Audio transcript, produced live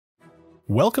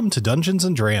Welcome to Dungeons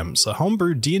 & Drams, a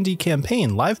homebrewed D&D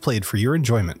campaign live played for your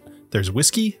enjoyment. There's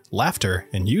whiskey, laughter,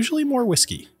 and usually more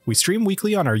whiskey. We stream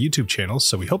weekly on our YouTube channels,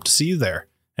 so we hope to see you there.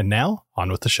 And now,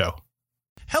 on with the show.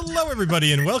 Hello,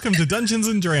 everybody, and welcome to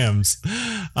Dungeons & Drams.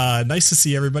 Nice to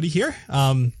see everybody here.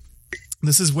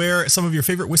 This is where some of your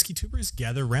favorite whiskey tubers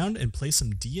gather around and play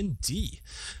some D&D.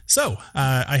 So,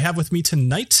 I have with me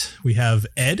tonight, we have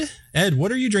Ed. Ed,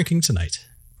 what are you drinking tonight?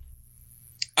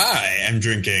 I am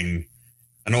drinking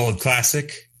an old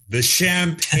classic, the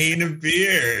champagne of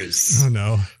beers. Oh,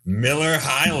 no. Miller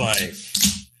High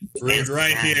Life. Brewed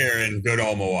right here in good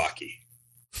old Milwaukee.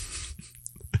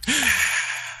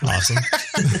 Awesome.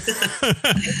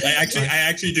 I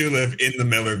actually do live in the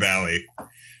Miller Valley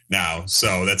now,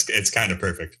 so it's kind of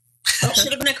perfect. That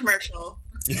should have been a commercial.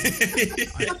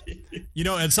 You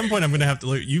know, at some point I'm going to have to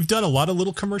look. You've done a lot of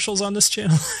little commercials on this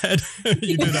channel, Ed.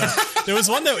 You did. There was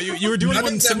one that you were doing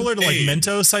one similar to like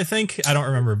Mentos, I think. I don't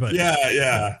remember, but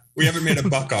yeah. We haven't made a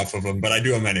buck off of them, but I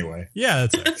do them anyway. Yeah.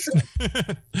 That's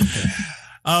it.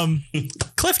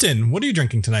 Clifton, what are you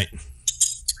drinking tonight?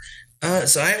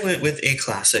 So I went with a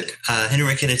classic,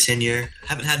 Henrik and a 10-year.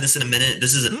 Haven't had this in a minute.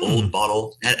 This is an old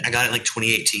bottle. I got it in like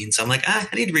 2018. So I'm like, I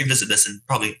need to revisit this and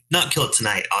probably not kill it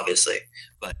tonight, obviously,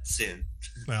 but soon.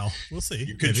 Well, we'll see.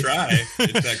 You could try.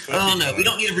 Oh, no, we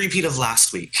don't need a repeat of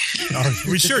last week. Oh,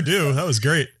 we sure do. That was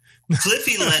great.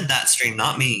 Cliffy led that stream,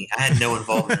 not me. I had no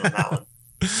involvement in that one.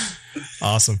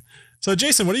 Awesome. So,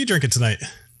 Jason, what are you drinking tonight?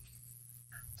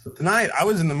 So tonight, I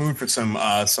was in the mood for some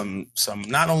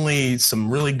not only some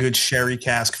really good sherry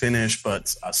cask finish,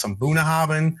 but some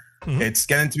Bunnahabhain. Mm-hmm. It's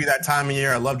getting to be that time of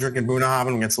year. I love drinking Bunnahabhain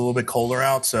when it gets a little bit colder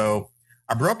out. So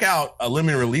I broke out a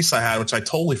limited release I had, which I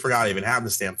totally forgot I even had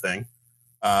this damn thing.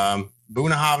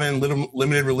 Bunnahabhain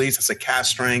limited release. It's a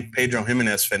cask strength Pedro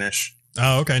Jimenez finish.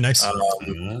 Oh, okay, nice.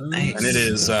 Nice. And it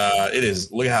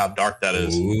is. Look at how dark that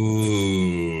is.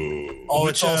 Ooh. Oh,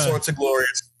 it's all sorts of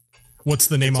glorious. What's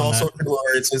the name on that? It's all sorts of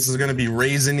glorious. This is going to be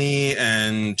raisiny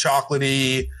and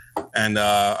chocolatey, and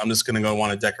I'm just going to go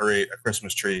want to decorate a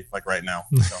Christmas tree like right now.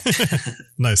 So.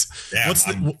 Nice. Yeah,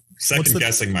 I'm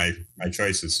second-guessing my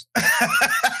choices.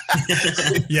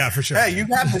 Yeah, for sure. Hey, you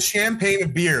got the champagne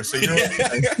of beer, so you're okay.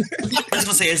 I was going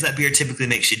to say, as that beer typically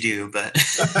makes you do, but...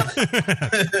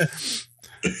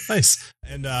 Nice.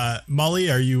 And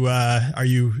Molly, are you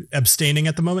abstaining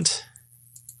at the moment?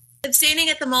 Abstaining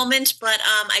at the moment, but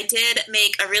I did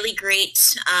make a really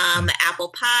great apple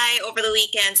pie over the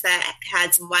weekend that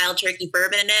had some wild turkey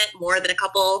bourbon in it, more than a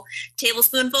couple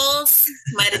tablespoonfuls.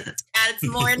 Might have added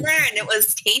some more in there, and it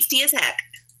was tasty as heck.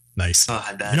 Nice. Oh,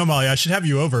 I bet. You know, Molly, I should have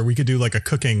you over. We could do like a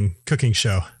cooking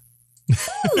show.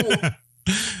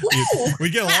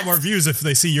 We'd get a lot more views if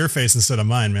they see your face instead of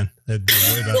mine, man. That'd be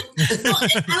way better. Well,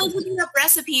 I was looking up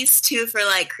recipes too for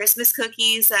like Christmas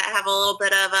cookies that have a little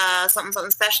bit of something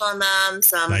special in them,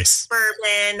 some nice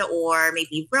bourbon or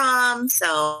maybe rum.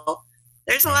 So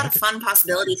there's a lot of fun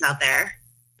possibilities out there.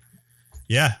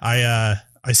 Yeah, I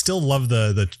still love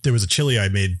there was a chili I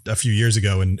made a few years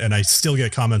ago, and I still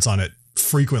get comments on it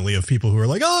frequently of people who are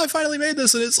like, oh, I finally made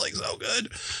this and it's like so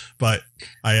good. But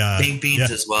baked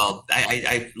beans as well.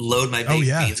 I load my baked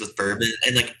beans with bourbon,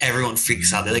 and like everyone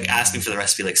freaks out. They like ask me for the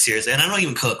recipe, like seriously, and I don't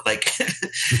even cook. Like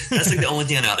that's like the only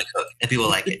thing I know how to cook, and people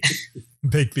like it.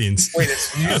 Baked beans. Wait,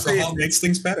 alcohol makes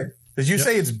things better. Did you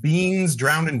say it's beans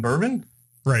drowned in bourbon?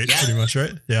 Right, pretty much,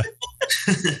 right? Yeah.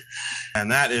 And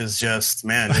that is just,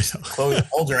 man, just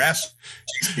hold your ass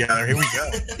together. Here we go.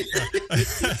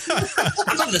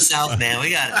 I'm from the South, man.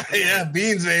 We got it. Yeah,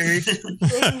 beans, baby.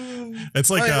 It's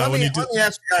like let me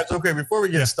ask you guys. Okay, before we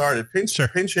get started, Pinch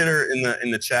Hitter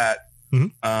in the chat.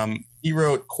 Mm-hmm. He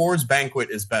wrote, "Coors Banquet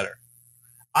is better."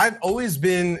 I've always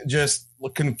been just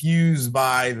confused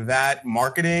by that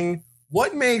marketing.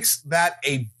 What makes that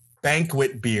a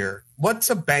banquet beer? What's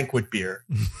a banquet beer?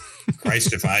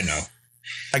 Christ, if I know.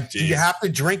 Like, do you have to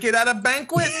drink it at a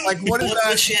banquet? Like, what is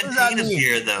that? The champagne of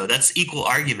beer, though. That's equal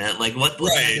argument. Like, what the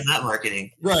heck is that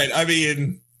marketing? Right. I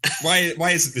mean,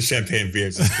 why is it the champagne beer?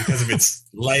 Just because of its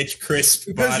light,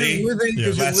 crisp body,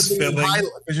 less filling?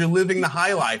 Because you're living the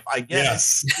high life, I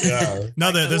guess. Yes. Yeah.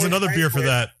 No, there's another beer for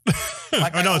that.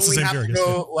 Like, oh, no, it's the same beer.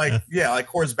 Like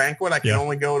Coors Banquet. I can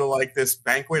only go to like this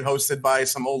banquet hosted by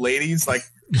some old ladies, like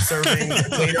serving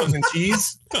potatoes and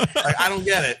cheese. Like, I don't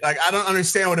get it. Like, I don't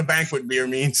understand what a banquet beer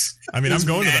means. I mean, I'm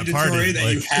going to that party.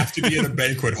 That you have to be in a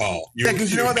banquet hall.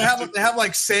 Because you know what they have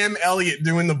like Sam Elliott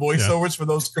doing the voiceovers for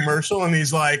those commercials, and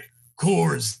he's like,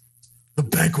 Coors, the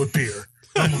banquet beer.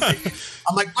 I'm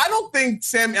like, I don't think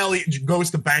Sam Elliott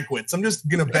goes to banquets. I'm just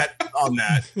gonna bet on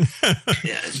that.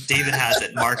 Yeah, David has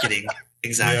it. Marketing,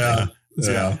 exactly. Yeah.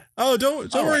 Yeah. Oh,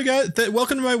 don't worry, guys.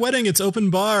 Welcome to my wedding. It's open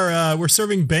bar. We're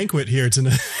serving banquet here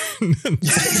tonight.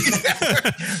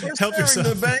 Help yourself.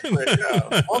 The banquet.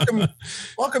 Yeah.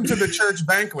 Welcome to the church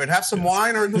banquet. Have some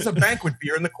wine, or there's a banquet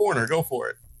beer in the corner. Go for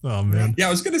it. Oh man. Yeah,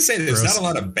 I was going to say there's not a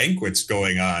lot of banquets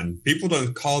going on. People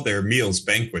don't call their meals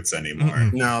banquets anymore.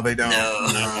 Mm-mm. No, they don't.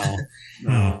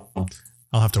 No.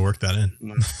 I'll have to work that in.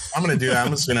 I'm going to do that.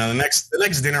 I'm just going to the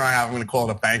next dinner I have. I'm going to call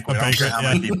it a banquet. Dinner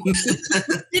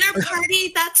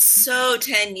party. That's so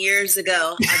 10 years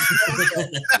ago.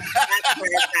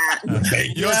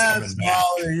 Yes,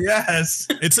 Molly, yes.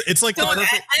 It's like so I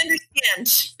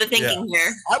understand the thinking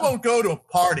here. I won't go to a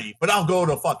party, but I'll go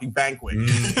to a fucking banquet.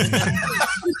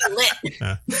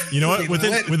 You know what?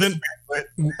 Within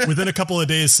a couple of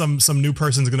days, some new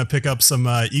person's going to pick up some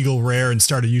Eagle Rare and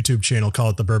start a YouTube channel, call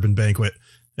it the Bourbon Banquet,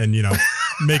 and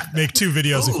make 2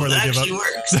 videos before they give up.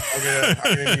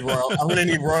 I'm going to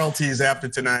need royalties after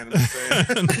tonight.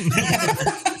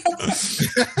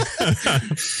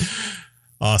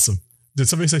 Awesome. Did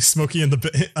somebody say Smokey and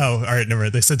the? Oh, all right, never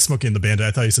mind. They said Smokey and the Bandit.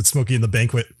 I thought you said Smokey and the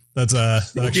Banquet. That's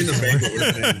Smokey and the Banquet would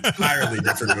have been an entirely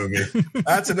different movie.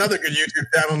 That's another good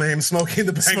YouTube channel name, Smokey and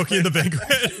the Banquet. Smokey and the Banquet.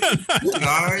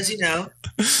 Stars,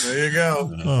 There you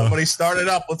go. Somebody start it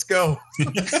up. Let's go.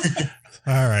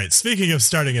 All right. Speaking of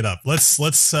starting it up, let's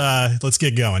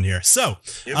get going here. So,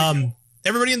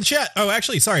 everybody in the chat. Oh,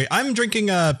 actually, sorry. I'm drinking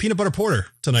peanut butter porter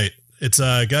tonight. It's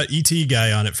got ET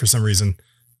guy on it for some reason.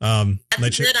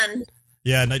 That's good on.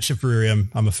 Yeah, Night Shift Brewery.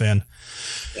 I'm a fan.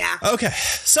 Yeah. Okay,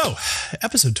 so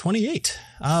episode 28.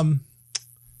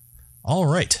 All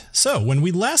right. So when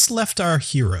we last left our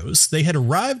heroes, they had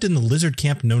arrived in the lizard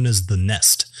camp known as the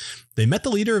Nest. They met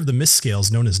the leader of the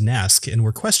Mistscales known as Nask and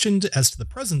were questioned as to the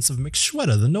presence of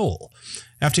McShweta the Gnoll.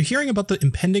 After hearing about the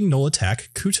impending Gnoll attack,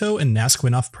 Kuto and Nask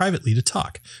went off privately to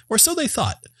talk, or so they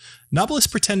thought. Nobilis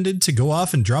pretended to go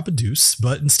off and drop a deuce,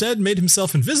 but instead made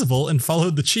himself invisible and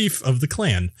followed the chief of the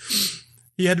clan.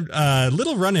 He had a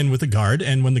little run-in with a guard,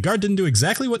 and when the guard didn't do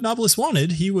exactly what Nobilis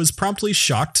wanted, he was promptly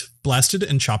shocked, blasted,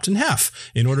 and chopped in half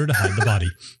in order to hide the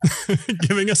body,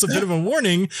 giving us a bit of a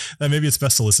warning that maybe it's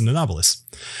best to listen to Nobilis.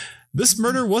 This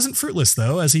murder wasn't fruitless,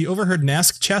 though, as he overheard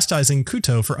Nask chastising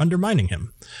Kuto for undermining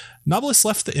him. Nobilis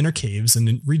left the inner caves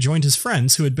and rejoined his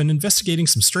friends, who had been investigating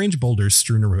some strange boulders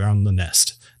strewn around the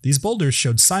nest. These boulders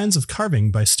showed signs of carving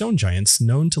by stone giants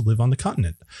known to live on the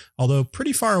continent, although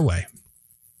pretty far away.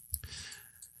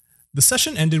 The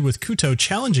session ended with Kuto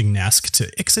challenging Nask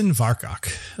to Ixen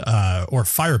Varkok, or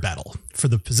Fire Battle, for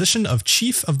the position of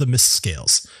Chief of the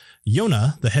Mistscales.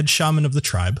 Yona, the head shaman of the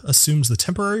tribe, assumes the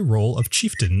temporary role of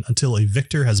chieftain until a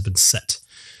victor has been set.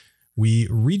 We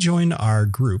rejoin our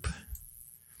group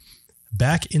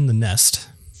back in the nest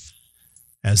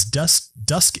as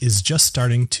dusk is just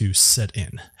starting to set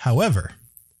in. However,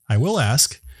 I will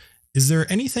ask, is there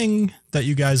anything that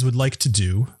you guys would like to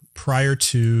do prior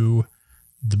to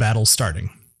the battle starting?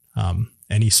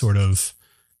 Any sort of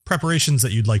preparations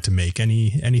that you'd like to make?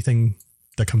 Anything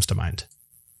that comes to mind?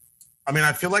 I mean,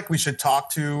 I feel like we should talk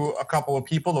to a couple of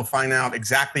people to find out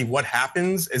exactly what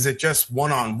happens. Is it just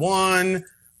one-on-one?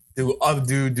 Do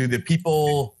the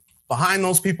people behind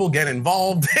those people get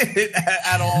involved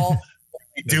at all?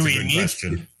 Do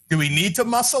we need to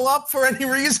muscle up for any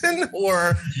reason?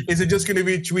 Or is it just going to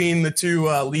be between the two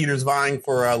leaders vying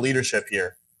for leadership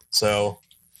here? So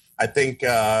I think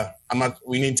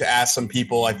we need to ask some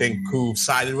people, I think, who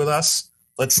sided with us.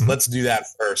 Let's do that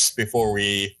first before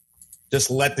we just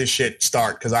let this shit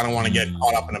start, because I don't want to get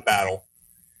caught up in a battle.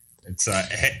 It's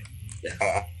hey,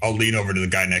 I'll lean over to the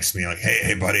guy next to me like,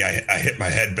 hey buddy, I hit my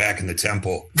head back in the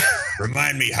temple.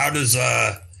 Remind me, how does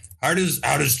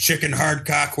chicken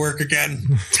hardcock work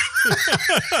again?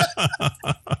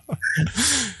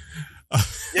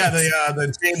 Yeah,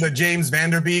 the James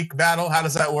Vanderbeek battle. How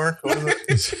does that work? What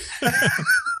is it?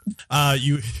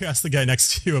 You asked the guy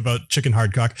next to you about chicken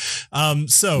hardcock.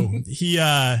 So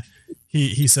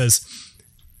he says,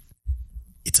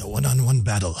 it's a one-on-one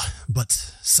battle, but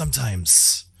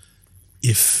sometimes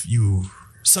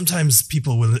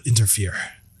people will interfere.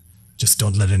 Just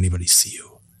don't let anybody see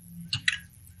you.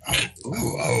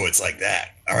 Oh, it's like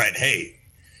that. All right. Hey,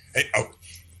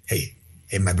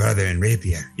 my brother and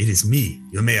rapier, it is me.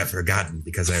 You may have forgotten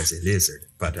because I was a lizard,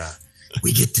 but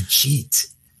we get to cheat.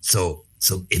 So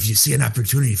if you see an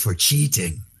opportunity for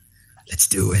cheating, let's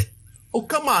do it. Oh,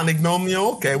 come on,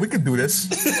 Ignomio. Okay, we can do this.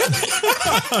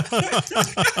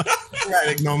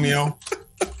 Right, Ignomio.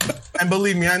 And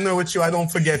believe me, I know it's you. I don't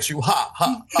forget you. Ha,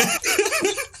 ha, ha.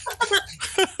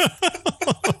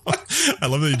 I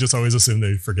love that you just always assume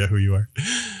they forget who you are.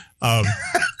 I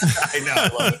know. I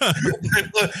love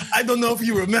it. I don't know if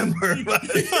you remember, but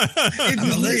I'm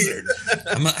a lizard.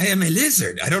 I am a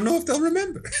lizard. I don't know if they'll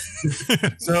remember.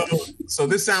 So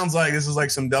this sounds like this is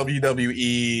like some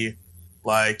WWE,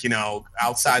 like, you know,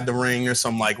 outside the ring or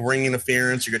some like ring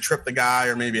interference. You could trip the guy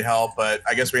or maybe help, but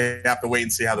I guess we have to wait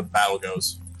and see how the battle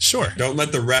goes. Sure. Don't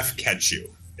let the ref catch you.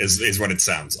 Is what it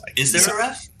sounds like. Is there a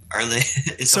ref? Are they?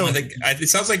 It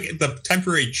sounds like the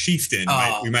temporary chieftain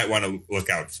we might want to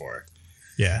look out for.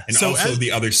 Yeah, and also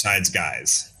the other side's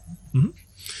guys. Mm-hmm.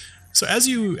 So as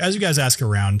you guys ask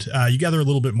around, you gather a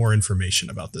little bit more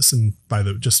information about this. And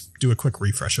just do a quick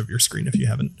refresh of your screen if you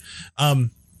haven't.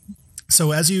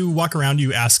 So as you walk around,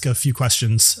 you ask a few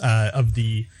questions of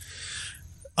the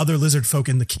other lizard folk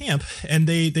in the camp, and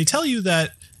they tell you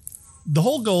that the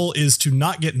whole goal is to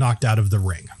not get knocked out of the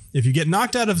ring. If you get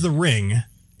knocked out of the ring,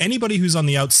 anybody who's on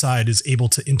the outside is able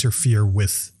to interfere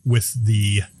with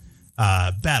the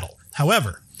battle.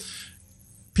 However,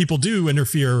 people do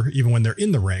interfere even when they're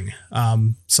in the ring.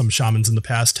 Some shamans in the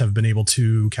past have been able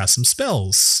to cast some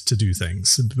spells to do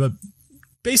things, but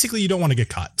basically you don't want to get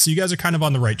caught. So you guys are kind of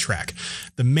on the right track.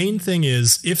 The main thing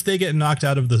is if they get knocked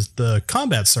out of the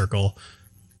combat circle,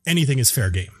 anything is fair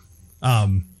game.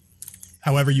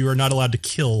 However, you are not allowed to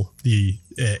kill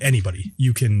anybody.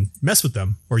 You can mess with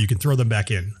them, or you can throw them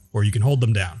back in, or you can hold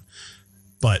them down,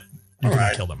 but you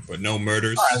cannot kill them. But no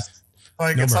murders.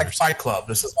 Like no it's murders. Like Fight Club.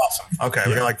 This is awesome. Okay,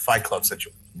 we're like Fight Club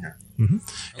situation here. Mm-hmm.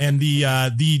 And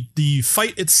the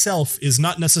fight itself is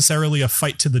not necessarily a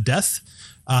fight to the death,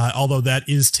 although that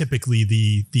is typically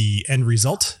the end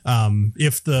result.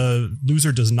 If the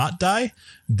loser does not die,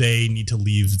 they need to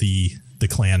leave the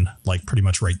clan like pretty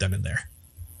much right then and there.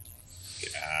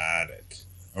 Got it.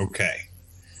 Okay.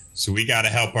 So we got to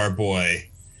help our boy,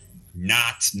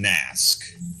 not Nask.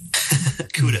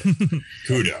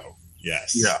 Kudo.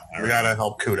 Yes. Yeah, we got to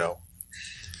help Kudo.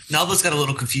 Novelist got a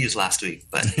little confused last week,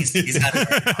 but he's got it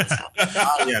right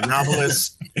now. Yeah,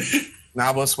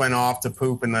 Novelist went off to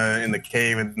poop in the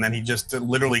cave, and then he just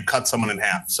literally cut someone in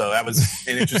half. So that was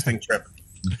an interesting trip.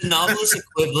 The Novelist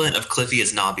equivalent of Cliffy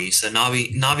is Nobby. So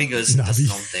Nobby goes and does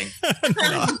his own thing.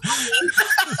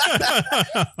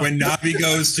 When Nobby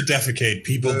goes to defecate,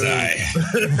 people die.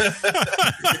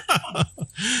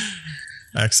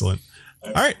 Excellent.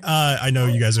 All right. I know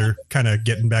you guys are kind of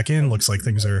getting back in. Looks like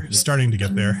things are starting to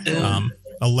get there.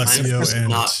 Alessio and Novelist are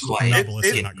not quite.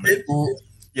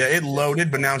 It loaded,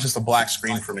 but now it's just a black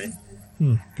screen for me.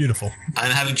 Beautiful.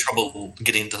 I'm having trouble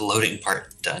getting the loading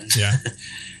part done. Yeah.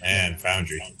 And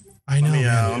Foundry. I know.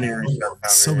 Let me read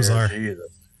so bizarre. Jesus.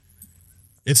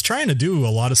 It's trying to do a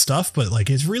lot of stuff, but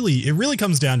like it really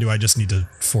comes down to I just need to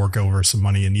fork over some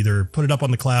money and either put it up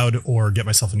on the cloud or get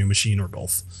myself a new machine or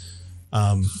both.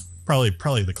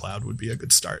 Probably the cloud would be a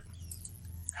good start.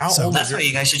 That's why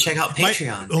you guys should check out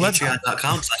Patreon.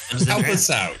 Patreon.com. Help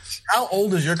us out. How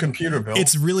old is your computer, Bill?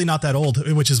 It's really not that old,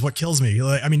 which is what kills me.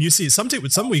 I mean, you see, some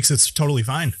weeks it's totally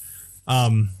fine.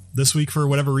 This week, for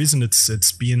whatever reason,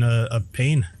 it's being a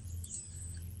pain.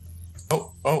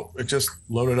 Oh! It just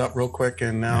loaded up real quick,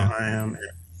 and now I am here.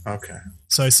 Okay.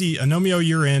 So I see Anomio,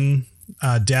 you're in.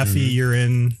 Daffy, you're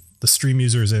in. The stream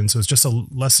user is in. So it's just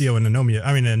Alessio and Anomio.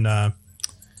 I mean, and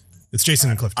it's Jason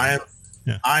and Clifton.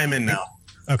 I am in now.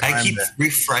 Okay. I keep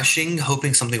refreshing,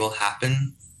 hoping something will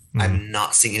happen. I'm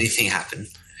not seeing anything happen.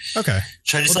 Okay.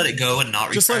 Should I just let it go and not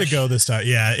refresh? Just let it go this time.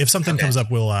 Yeah. If something comes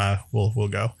up, we'll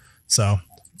go. So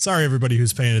sorry, everybody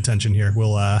who's paying attention here.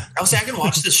 I'll say I can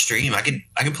watch the stream. I can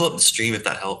pull up the stream if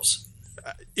that helps.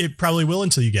 It probably will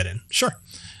until you get in. Sure.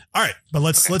 All right, but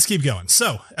let's keep going.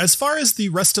 So as far as the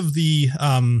rest of the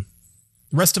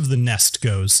nest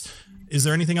goes, is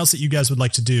there anything else that you guys would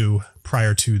like to do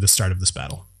prior to the start of this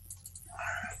battle?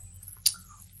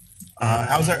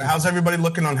 How's everybody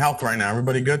looking on health right now?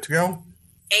 Everybody good to go?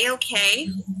 A-okay.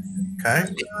 Okay.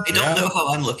 I don't know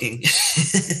how I'm looking.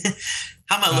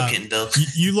 How am I looking, Bill?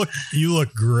 You look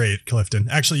great, Clifton.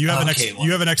 Actually, you have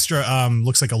you have an extra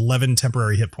looks like 11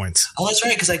 temporary hit points. Oh, that's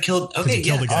right, because I killed. Okay,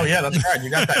 yeah. Oh yeah, that's right. You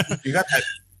got that.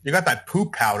 You got that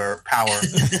poop powder power.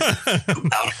 Poop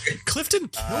powder. Clifton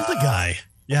killed a guy.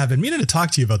 Yeah, I've been meaning to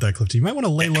talk to you about that, Clifton. You might want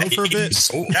to lay low for a bit.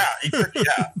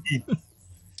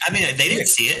 I mean, they didn't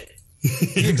see it.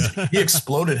 He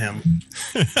exploded him.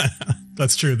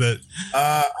 That's true.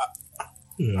 I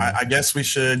guess we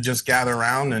should just gather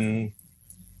around and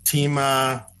team.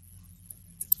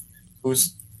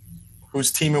 Whose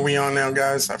team are we on now,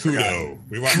 guys? I forgot. Kudo.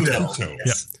 We want Kudo.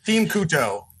 Yep. Team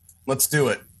Kudo. Let's do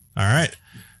it. All right.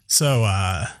 So,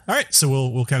 all right. So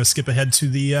we'll kind of skip ahead to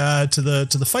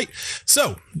the fight.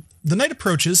 So the night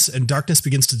approaches and darkness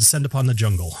begins to descend upon the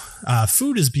jungle.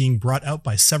 Food is being brought out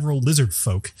by several lizard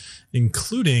folk,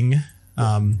 including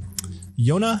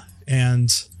Yona and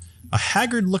a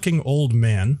haggard-looking old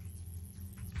man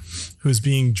who's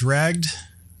being dragged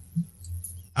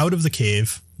out of the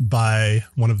cave by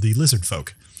one of the lizard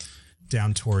folk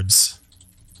down towards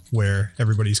where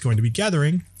everybody's going to be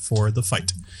gathering for the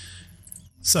fight.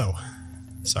 So,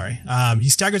 sorry. He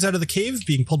staggers out of the cave,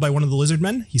 being pulled by one of the lizard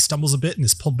men. He stumbles a bit and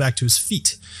is pulled back to his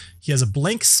feet. He has a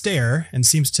blank stare and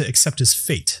seems to accept his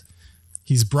fate.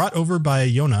 He's brought over by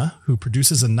Yona, who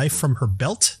produces a knife from her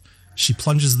belt. She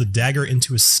plunges the dagger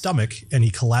into his stomach, and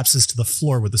he collapses to the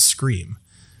floor with a scream.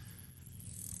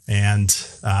 And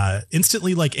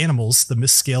instantly, like animals, the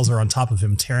mist scales are on top of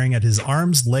him, tearing at his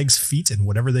arms, legs, feet, and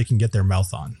whatever they can get their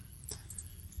mouth on.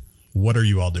 What are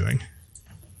you all doing?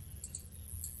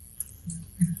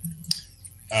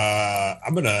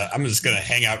 I'm just gonna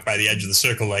hang out by the edge of the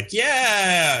circle, like,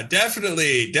 yeah,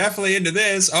 definitely into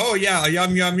this. Oh yeah,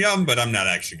 yum. But I'm not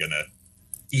actually gonna.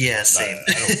 Yeah, same.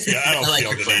 I don't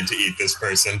feel the need to eat this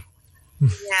person. Yeah,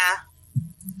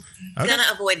 Okay. gonna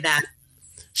avoid that.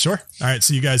 Sure. All right.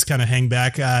 So you guys kind of hang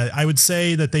back. I would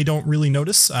say that they don't really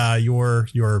notice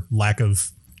your lack of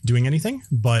doing anything,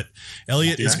 but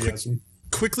Elliot is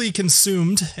quickly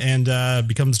consumed and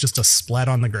becomes just a splat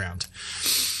on the ground.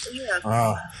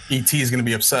 Yeah. ET is going to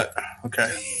be upset. Okay.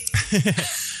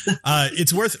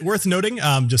 It's worth noting.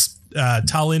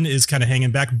 Talon is kind of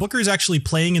hanging back. Booker's actually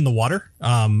playing in the water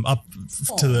up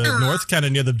to the north, kind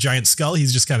of near the giant skull.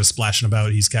 He's just kind of splashing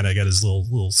about. He's kind of got his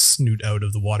little snoot out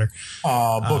of the water.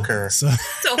 Oh, Booker. So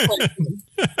wholesome.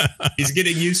 He's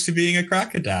getting used to being a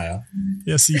crocodile.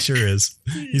 Yes, he sure is.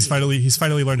 He's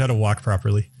finally learned how to walk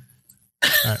properly.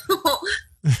 All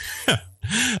right.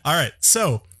 All right.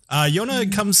 So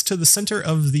Yona comes to the center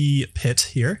of the pit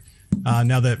here.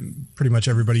 Now that pretty much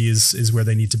everybody is where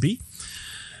they need to be.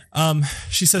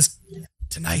 She says,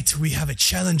 "Tonight we have a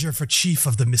challenger for chief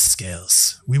of the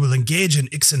Mistscales. We will engage in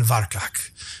Ixen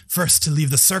Varkak. First to leave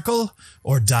the circle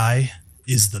or die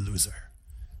is the loser."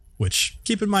 Which,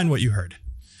 keep in mind what you heard.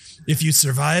 If you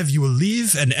survive, you will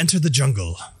leave and enter the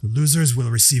jungle. Losers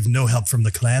will receive no help from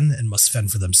the clan and must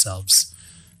fend for themselves.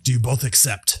 Do you both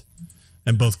accept?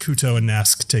 And both Kuto and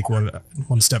Nask take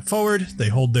one step forward. They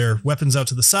hold their weapons out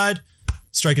to the side,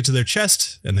 strike it to their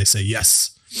chest, and they say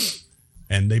yes.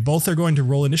 And they both are going to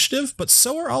roll initiative, but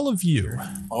so are all of you.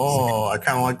 Oh, I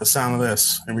kind of like the sound of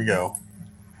this. Here we go.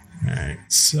 All right,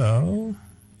 so...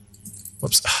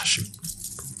 Whoops. Shoot.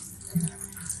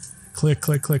 Click.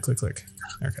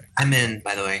 Okay. I'm in,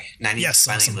 by the way. 90. Yes,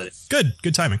 finally awesome. loaded.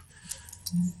 Good timing.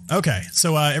 Okay,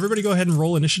 so everybody go ahead and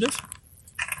roll initiative.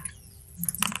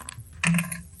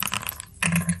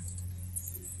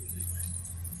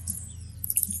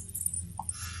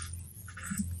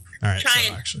 All right, Trying.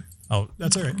 so actually... Oh,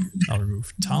 that's all right. I'll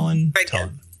remove Talon. Very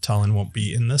good. Talon won't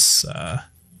be in this.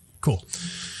 Cool.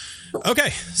 Okay,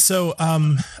 so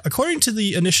according to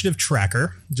the initiative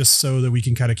tracker, just so that we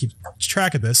can kind of keep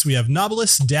track of this, we have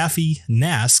Nobilis, Daffy,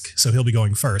 Nask, so he'll be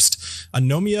going first,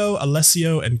 Anomio,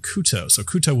 Alessio, and Kuto. So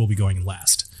Kuto will be going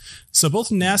last. So both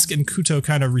Nask and Kuto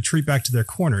kind of retreat back to their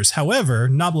corners. However,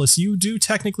 Nobilis, you do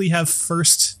technically have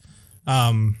first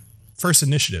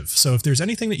initiative. So if there's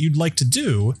anything that you'd like to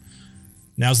do,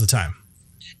 now's the time.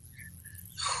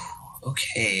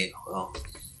 Okay, well,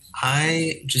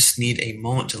 I just need a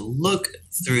moment to look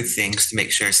through things to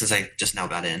make sure, since I just now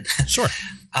got in. Sure.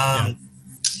 Yeah.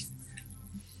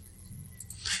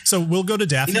 So we'll go to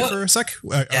Daffy for a sec.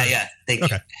 Yeah. Thank you.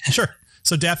 Okay, sure.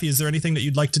 So Daffy, is there anything that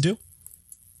you'd like to do?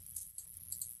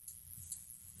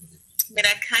 I mean,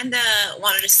 I kind of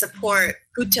wanted to support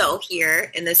Kuto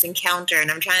here in this encounter,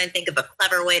 and I'm trying to think of a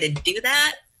clever way to do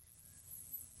that.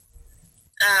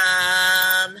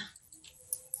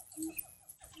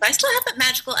 Do I still have that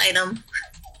magical item?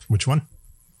 Which one?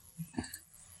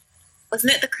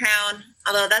 Wasn't it the crown?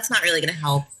 Although that's not really going to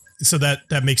help. So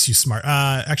that makes you smart.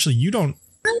 Actually, you don't.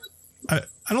 I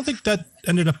don't think that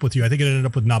ended up with you. I think it ended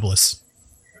up with Nobilis.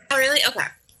 Oh, really? Okay.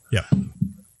 Yeah.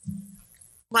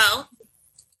 Well,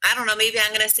 I don't know. Maybe I'm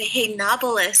going to say, hey,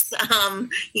 Nobilis,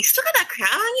 you still got that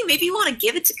crown on you? Maybe you want to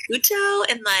give it to Kuto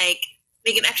and, like,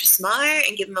 make him extra smart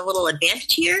and give him a little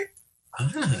advantage here?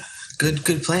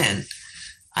 Good plan.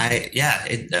 When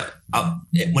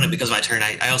it becomes my turn,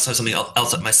 I also have something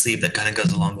else up my sleeve that kind of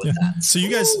goes along with that. So you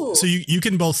guys, you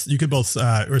could both,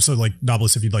 or so like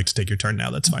Nobilis, if you'd like to take your turn now,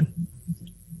 that's fine.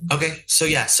 Okay, so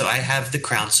I have the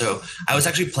crown. So I was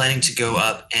actually planning to go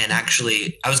up and I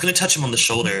was going to touch him on the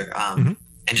shoulder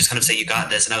and and just kind of say, you got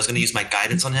this. And I was going to use my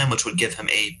guidance on him, which would give him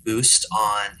a boost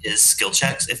on his skill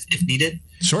checks if needed.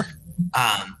 Sure.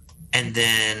 And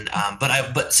then,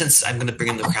 but since I'm going to bring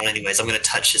him the crown anyways, I'm going to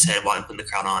touch his head while I'm putting the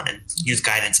crown on and use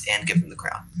guidance and give him the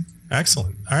crown.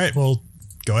 Excellent. All right. Well,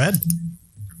 go ahead.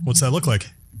 What's that look like?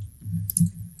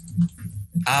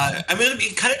 I'm going to be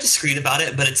kind of discreet about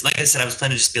it, but it's like I said, I was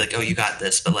planning to just be like, oh, you got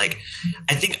this. But like,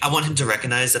 I think I want him to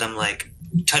recognize that I'm like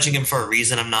touching him for a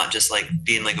reason. I'm not just like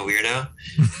being like a weirdo.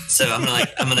 So I'm going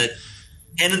to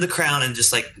hand him the crown and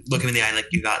just like look him in the eye and like,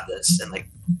 you got this. And like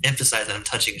emphasize that I'm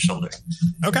touching his shoulder.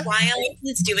 Okay. While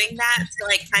he's doing that, to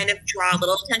like kind of draw a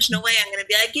little attention away, I'm going to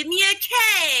be like, give me a K,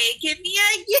 give me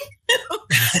a U.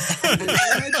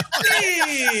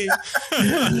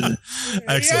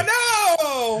 Excellent. No.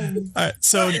 All right.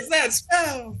 So what is that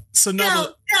spell? So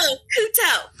Kuto.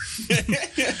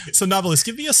 So Novelist,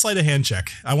 give me a sleight of hand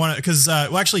check. I want to, because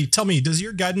well, actually, tell me, does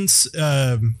your guidance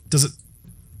does it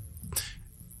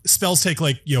spells take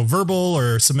like verbal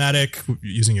or somatic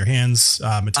using your hands,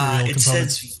 material it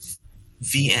components? Says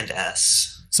V and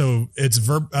S. So it's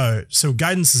so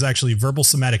guidance is actually verbal,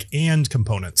 somatic, and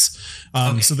components.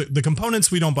 Okay. So the components,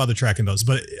 we don't bother tracking those,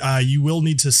 but you will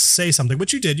need to say something,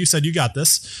 which you did. You said you got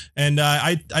this. And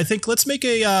I think let's make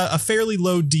a fairly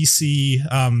low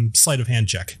DC sleight of hand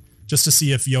check just to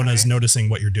see if Yona is noticing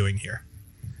what you're doing here.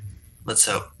 Let's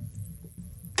hope.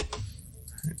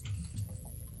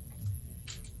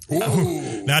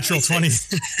 Ooh, natural 20.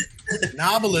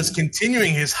 Novelist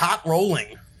continuing his hot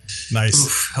rolling. Nice.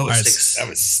 Oof, right, that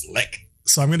was slick.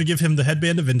 So I'm going to give him the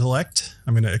headband of intellect.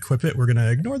 I'm going to equip it. We're going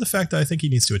to ignore the fact that I think he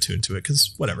needs to attune to it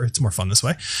because whatever, it's more fun this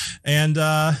way. And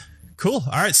cool.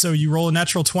 All right. So you roll a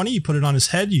natural 20, you put it on his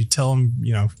head, you tell him,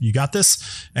 you got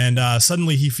this. And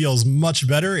suddenly he feels much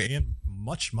better and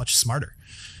much, much smarter.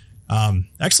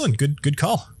 Excellent. Good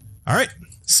call. All right.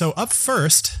 So up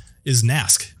first is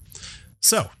Nask.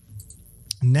 So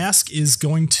Nask is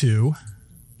going to...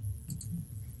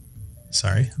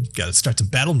 Sorry, I've got to start to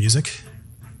battle music.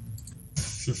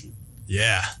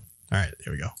 Yeah. All right,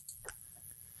 here we go.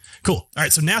 Cool. All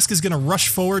right, so Nask is going to rush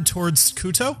forward towards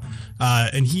Kuto,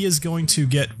 and he is going to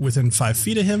get within 5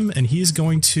 feet of him, and he's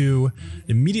going to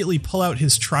immediately pull out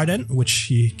his trident, which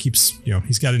he keeps,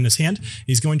 he's got in his hand.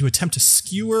 He's going to attempt to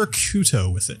skewer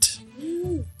Kuto with it.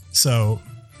 So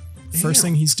first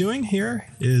thing he's doing here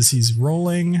is he's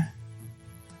rolling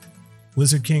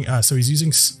Lizard King. So he's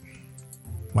using...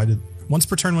 Once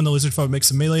per turn when the lizard foe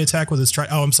makes a melee attack with his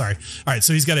trident. Oh, I'm sorry. All right,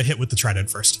 so he's got to hit with the trident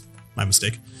first. My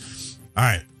mistake. All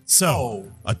right,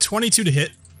 so a 22 to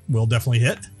hit will definitely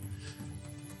hit.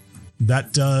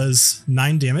 That does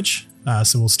 9 damage,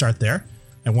 so we'll start there.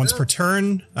 And once per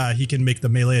turn, he can make the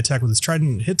melee attack with his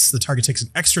trident. Hits, the target takes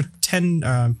an extra 10.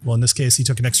 Well, in this case, he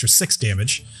took an extra 6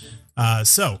 damage.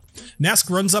 So Nask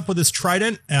runs up with his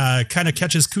trident, kind of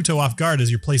catches Kuto off guard as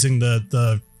you're placing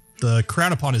the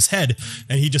crown upon his head,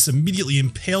 and he just immediately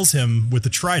impales him with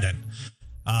the trident.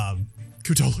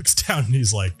 Kuto looks down and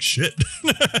he's like, shit,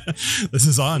 this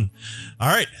is on. All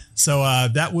right. So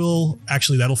that'll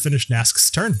finish Nask's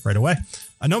turn right away.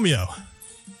 Anomio,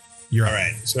 you're all up.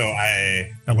 right. So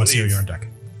Alessio, you're on deck.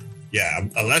 Yeah,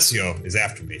 Alessio is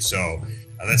after me. So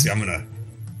Alessio, I'm gonna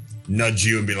nudge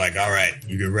you and be like, all right,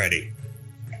 you get ready.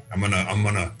 I'm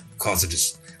gonna cause a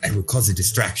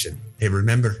distraction. Hey,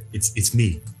 remember, it's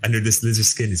me. Under this lizard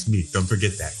skin, it's me. Don't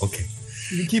forget that. Okay.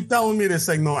 You keep telling me this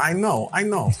thing. No, I know. I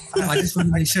just want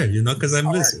to make sure, because I'm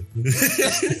listening.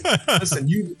 Listen,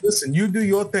 you do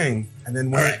your thing. And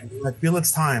then when I feel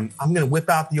it's time, I'm going to whip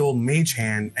out the old mage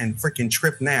hand and freaking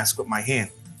trip Nask with my hand.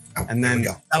 And then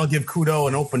that'll give Kuto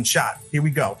an open shot. Here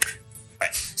we go. All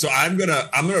right. So I'm gonna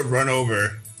run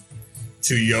over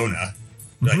to Yona.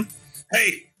 Like,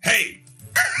 hey,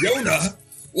 Yona.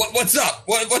 What's up?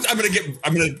 I'm gonna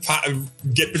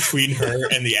get between her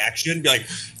and the action. Be like,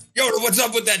 Yona, what's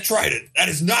up with that trident? That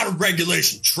is not a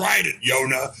regulation trident,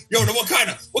 Yona. Yona,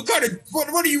 what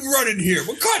are you running here?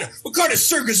 What kind of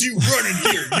circus you running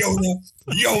here,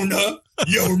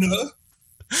 Yona?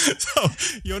 So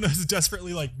Yona's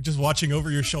desperately like just watching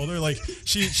over your shoulder, like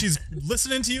she's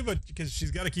listening to you, but because she's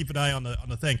got to keep an eye on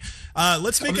the thing.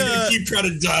 Let's make keep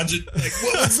trying to dodge it. Like,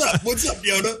 what's up,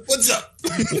 Yona? What's up?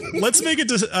 Let's make a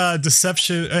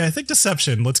deception. I think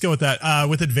deception. Let's go with that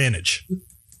with advantage.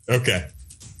 Okay.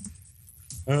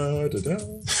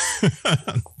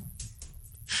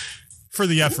 For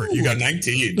the effort. You got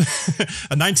 19.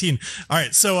 A 19. All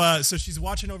right. So she's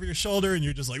watching over your shoulder and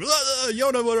you're just like,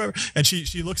 Yona, whatever. And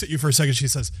she looks at you for a second. She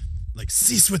says, like,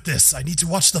 cease with this. I need to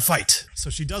watch the fight. So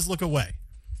she does look away.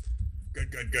 Good.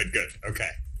 Okay.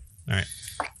 All right.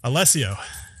 Alessio.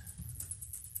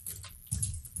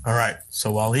 All right.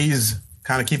 So while he's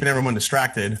kind of keeping everyone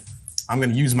distracted, I'm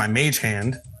going to use my mage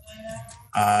hand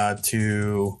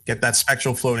to get that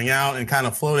spectral floating out and kind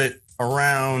of float it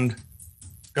around,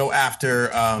 go after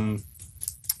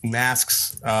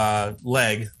Mask's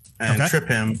leg and trip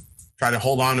him, try to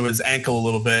hold on to his ankle a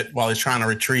little bit while he's trying to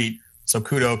retreat so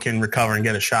Kudo can recover and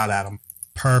get a shot at him.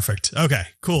 Perfect. Okay,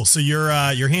 cool. So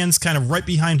your hand's kind of right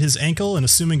behind his ankle, and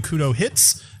assuming Kudo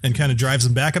hits and kind of drives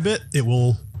him back a bit,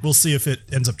 we'll see if it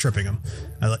ends up tripping him.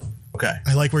 I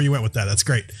like where you went with that. That's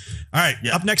great. All right.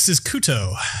 Up next is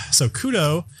Kuto. So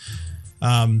Kudo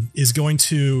is going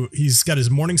to, he's got his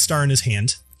Morning Star in his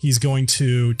hand. He's going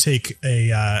to take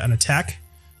an attack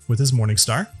with his Morning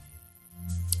Star,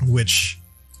 which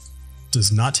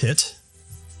does not hit.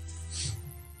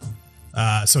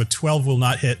 So a 12 will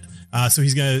not hit. So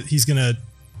he's gonna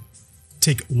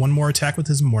take one more attack with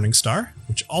his Morning Star,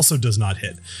 which also does not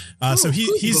hit.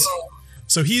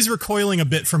 So he's recoiling a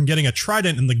bit from getting a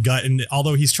trident in the gut, and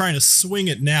although he's trying to swing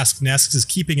at Nask is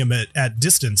keeping him at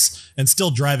distance and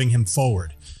still driving him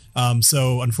forward.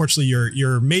 So unfortunately,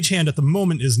 your mage hand at the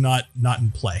moment is not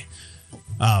in play.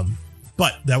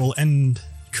 But that will end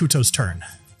Kuto's turn.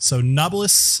 So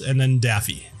Nobilis and then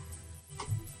Daffy.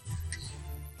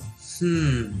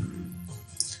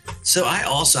 So I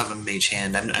also have a mage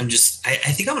hand. I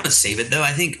think I'm going to save it though.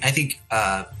 I think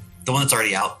the one that's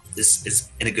already out is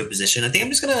in a good position. I think I'm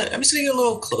just gonna get a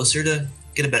little closer to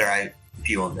get a better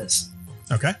view on this.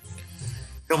 Okay.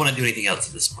 Don't want to do anything else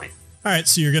at this point. All right,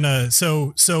 so you're gonna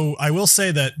so I will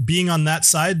say that being on that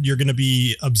side, you're gonna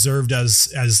be observed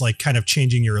as like kind of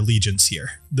changing your allegiance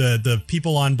here. The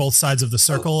people on both sides of the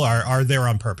circle are there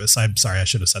on purpose. I'm sorry, I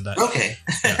should have said that. Okay,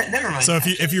 yeah. Never mind. So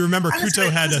if you remember,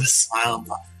 Kuto had a smile.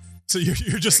 So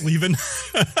you're just leaving.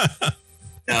 No,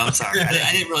 I'm sorry.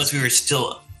 I didn't realize we were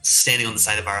still standing on the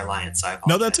side of our alliance. So I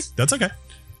apologize. No, that's okay.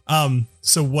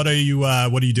 So what are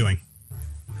you doing?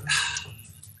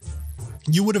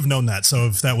 You would have known that, so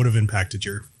if that would have impacted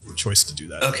your choice to do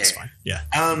that, okay, that's fine. Yeah.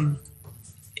 I'd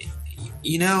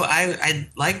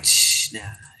like to.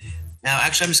 Now,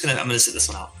 actually, I'm gonna sit this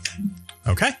one out.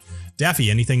 Okay, Daffy,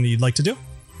 anything that you'd like to do?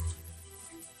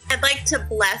 I'd like to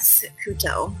bless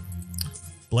Kuto.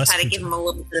 Try to give him a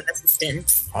little bit of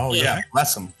assistance. Oh yeah,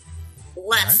 bless him.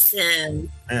 Bless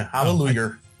him. Yeah,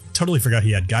 hallelujah. Totally forgot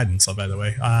he had guidance. By the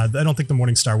way, I don't think the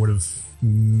Morning Star would have.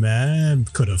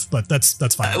 Could have, but that's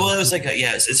fine. Well, it was like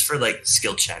it's for like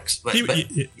skill checks. But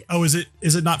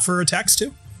is it not for attacks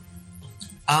too?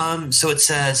 So it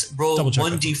says roll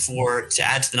 1d4 to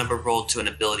add to the number rolled to an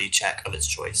ability check of its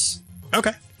choice.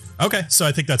 Okay. So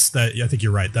I think I think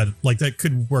you're right. That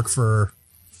could work for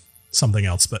something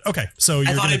else, but okay. So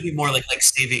I thought it'd be more like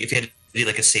saving if you had to do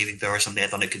like a saving throw or something. I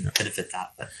thought it could benefit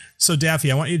that. But. So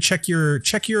Daffy, I want you to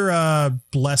check your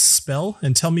bless spell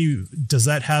and tell me, does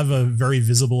that have a very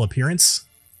visible appearance?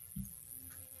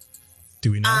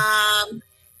 Do we know? I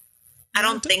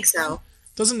don't think so.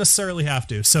 Doesn't necessarily have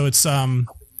to. So it's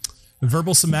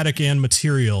verbal, somatic, and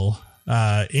material,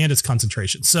 and it's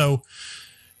concentration. So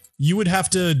you would have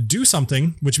to do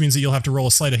something, which means that you'll have to roll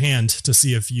a sleight of hand to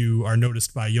see if you are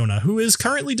noticed by Yona, who is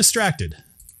currently distracted.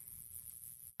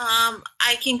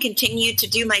 I can continue to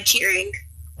do my cheering.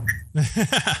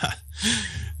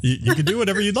 you can do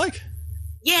whatever you'd like.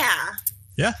 Yeah.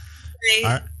 Yeah. All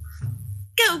right.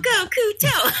 Go,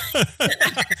 Kuto.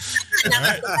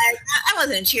 Right. I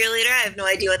wasn't a cheerleader. I have no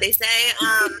idea what they say.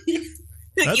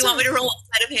 You want me to roll a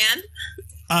sleight of hand?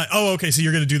 Okay. So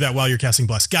you're going to do that while you're casting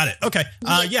Bless. Got it. Okay.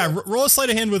 Roll a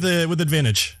sleight of hand with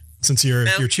advantage since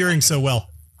you're cheering so well.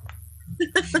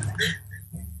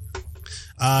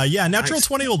 Natural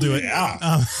 20 will do it.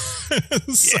 Yeah.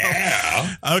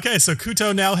 Okay, so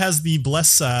Kuto now has the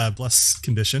bless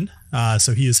condition.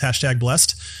 So he is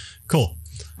 #blessed. Cool.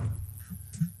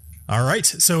 All right.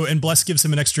 So, and bless gives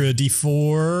him an extra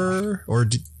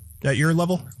D4 at your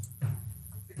level?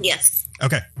 Yes.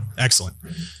 Okay, excellent.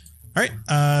 All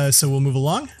right, so we'll move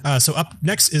along. So up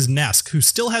next is Nask, who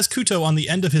still has Kuto on the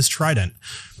end of his trident.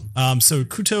 So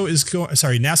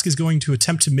Nask is going to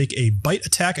attempt to make a bite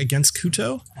attack against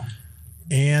Kuto,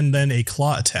 and then a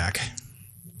claw attack.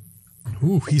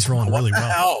 Ooh, he's rolling really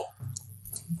well.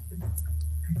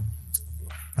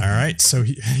 All right, so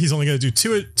he's only going to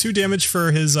do two damage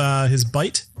for his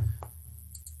bite.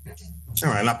 All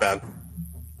right, not bad.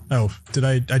 Oh,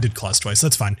 I did claws twice.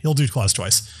 That's fine. He'll do claws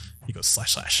twice. He goes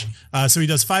 //. So he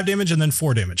does 5 damage and then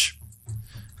 4 damage.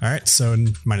 All right, so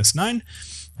 -9.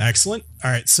 Excellent.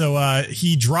 All right, so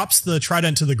he drops the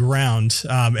trident to the ground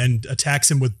and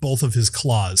attacks him with both of his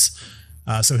claws.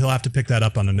 So he'll have to pick that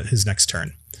up on his next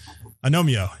turn.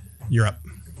 Anomio, you're up.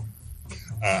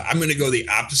 I'm going to go the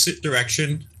opposite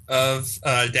direction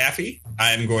Daffy.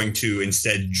 I'm going to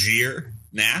instead jeer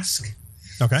Nask.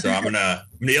 Okay. So I'm gonna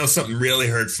yell something really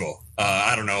hurtful.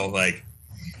 I don't know, like,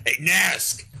 hey,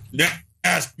 Nask, you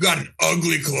got an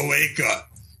ugly cloaca.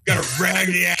 Got a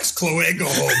raggedy ass cloaca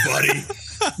hole, buddy.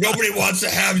 Nobody wants to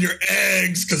have your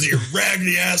eggs because of your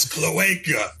raggedy ass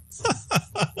cloaca.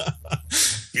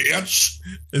 Bitch.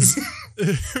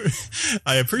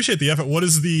 I appreciate the effort. What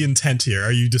is the intent here?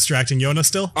 Are you distracting Yona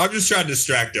still? I'm just trying to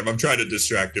distract him. I'm trying to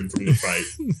distract him from the fight.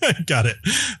 Got it.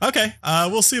 Okay.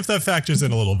 We'll see if that factors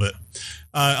in a little bit.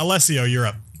 Alessio, you're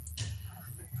up.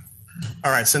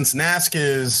 All right. Since Nask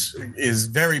is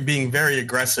being very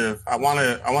aggressive, I want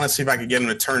to see if I can get him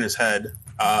to turn his head.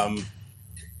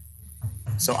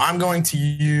 So I'm going to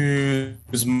use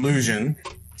illusion.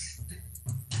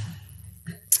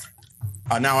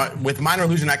 Now, with minor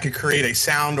illusion, I could create a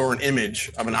sound or an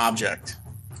image of an object.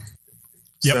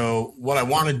 Yep. So what I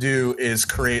want to do is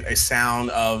create a sound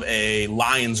of a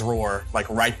lion's roar, like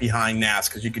right behind Nask,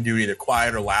 because you could do either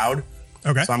quiet or loud.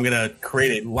 Okay. So I'm going to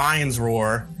create a lion's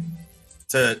roar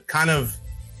to kind of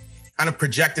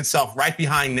project itself right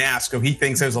behind Nask, so he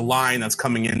thinks there's a lion that's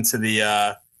coming into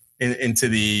the into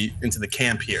the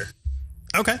camp here.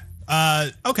 Okay.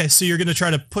 Okay, so you're going to try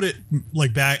to put it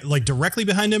like back, like directly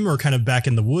behind him, or kind of back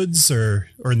in the woods or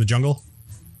in the jungle?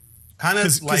 Kind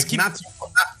of like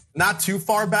not too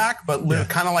far back, but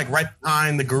kind of like right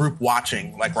behind the group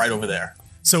watching, like right over there.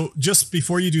 So just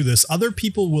before you do this, other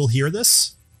people will hear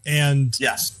this, and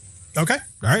yes. Okay.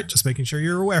 All right. Just making sure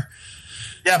you're aware.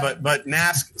 Yeah, but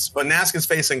Nask is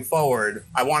facing forward.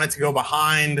 I want it to go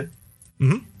behind.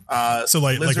 Mm-hmm. So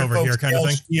like over here kind of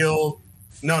thing? Shield.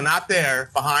 No, not there.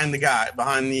 Behind the guy.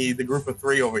 Behind the group of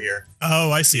three over here.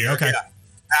 Oh, I see. Okay. Yeah,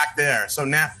 back there. So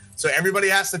everybody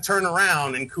has to turn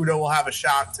around, and Kudo will have a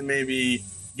shot to maybe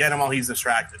get him while he's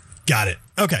distracted. Got it.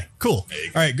 Okay, cool.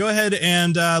 All right, go ahead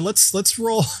and let's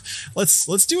roll.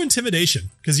 Let's do intimidation,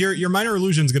 because your minor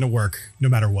illusion is going to work no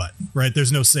matter what, right?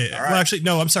 There's no save. Right. Well, actually,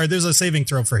 no. I'm sorry. There's a saving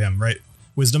throw for him, right?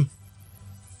 Wisdom.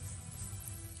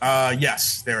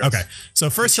 Yes, there is. Okay, so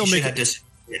first he'll make.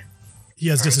 He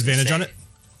has disadvantage on it.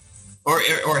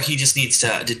 Or he just needs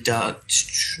to. I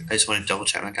just want to double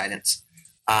check my guidance.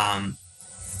 Well,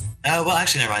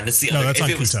 actually, never mind. That's the other. That's on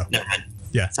Kuto. Never mind.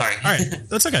 Yeah. Sorry. All right.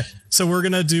 That's okay. So we're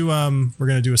gonna do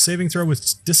a saving throw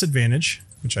with disadvantage,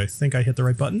 which I think I hit the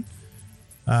right button.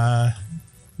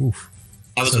 Oof.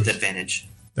 That was with advantage.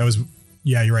 That was.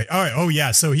 Yeah, you're right. All right. Oh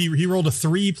yeah. So he rolled a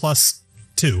 3 plus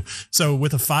 2. So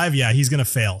with a 5, yeah, he's gonna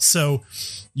fail. So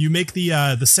you make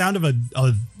the sound of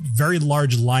a very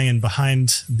large lion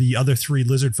behind the other 3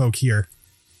 lizard folk here,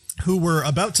 who were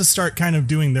about to start kind of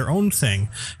doing their own thing.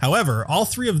 However, all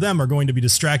 3 of them are going to be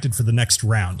distracted for the next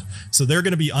round. So they're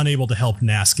going to be unable to help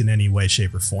Nask in any way,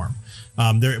 shape, or form.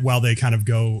 While they kind of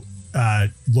go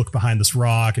look behind this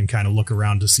rock and kind of look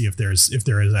around to see if there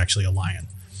is actually a lion.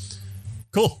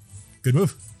 Cool. Good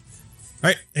move. All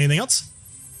right. Anything else?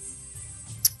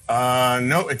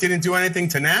 No, it didn't do anything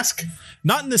to Nask.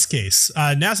 Not in this case.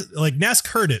 Nask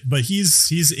heard it, but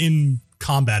he's in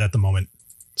combat at the moment.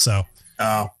 So.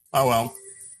 Oh well.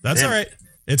 That's all right.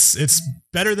 It's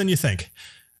better than you think.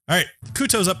 All right,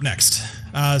 Kuto's up next.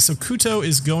 So Kuto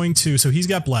is going to. So he's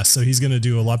got bless. So he's going to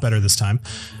do a lot better this time,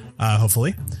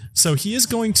 hopefully. So he is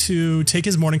going to take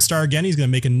his Morning Star again. He's going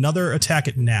to make another attack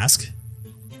at Nask.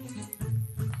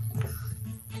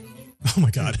 Oh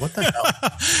my God! What the hell?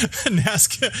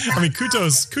 Nask. I mean,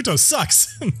 Kuto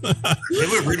sucks. We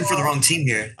were rooting for the wrong team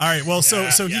here. All right. Well, so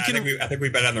he can. I think we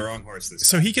bet on the wrong horse this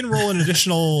time. So he can roll an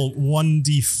additional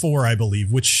 1d4, I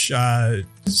believe. Which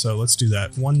so let's do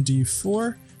that.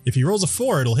 1d4. If he rolls a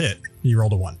 4, it'll hit. He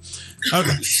rolled a 1.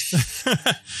 Okay.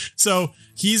 So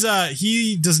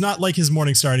he does not like his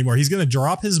Morning Star anymore. He's going to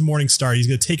drop his Morning Star. He's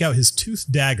going to take out his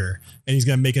toothed dagger, and he's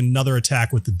going to make another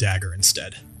attack with the dagger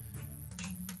instead.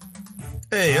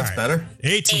 Hey, that's better.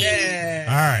 18. Yeah.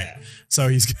 All right. So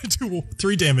he's going to do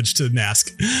 3 damage to Nask.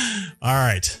 All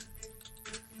right.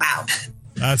 Wow.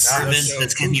 That's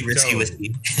going to be risky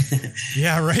whiskey.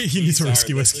 Yeah, right. He needs a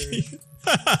risky whiskey.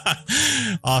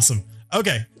 Awesome.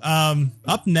 Okay.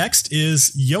 Up next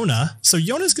is Yona. So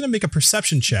Yona's going to make a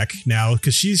perception check now,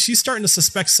 because she's starting to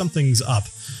suspect something's up.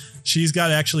 She's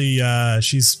got actually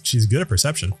she's good at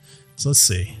perception. So let's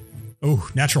see. Oh,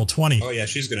 natural 20. Oh yeah,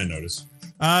 she's going to notice.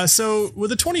 So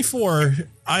with a 24,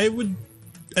 I would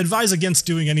advise against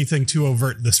doing anything too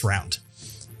overt this round.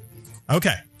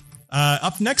 Okay.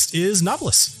 Up next is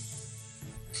Novelist.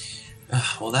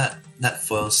 Well, that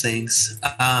foils things.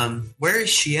 Where is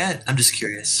she at? I'm just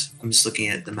curious. I'm just looking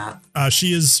at the map.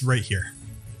 She is right here.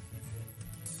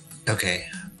 Okay.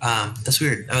 That's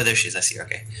weird. Oh, there she is. I see her.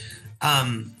 Okay.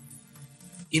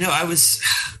 I was.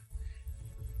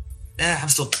 I'm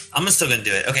still gonna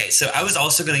do it. Okay, so I was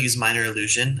also gonna use Minor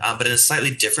Illusion, but in a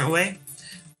slightly different way.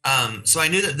 So I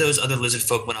knew that those other lizard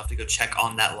folk went off to go check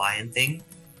on that lion thing.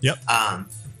 Yep.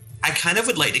 I kind of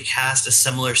would like to cast a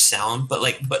similar sound, but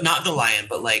not the lion,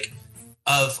 but like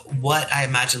of what I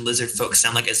imagine lizard folk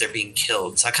sound like as they're being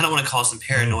killed. So I kind of want to cause some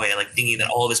paranoia, like thinking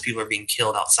that all of his people are being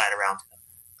killed outside around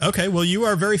him. Okay, well, you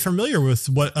are very familiar with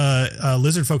what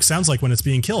lizard folk sounds like when it's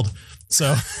being killed.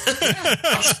 So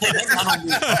multiply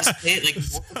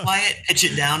it, pitch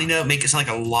it down, make it sound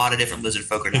like a lot of different lizard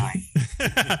folk are dying.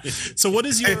 So what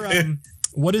is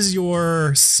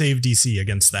your save DC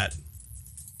against that?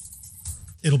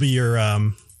 It'll be your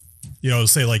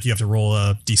say like you have to roll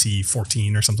a DC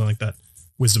 14 or something like that.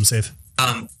 Wisdom save.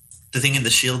 The thing in the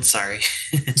shield, sorry.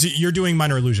 So you're doing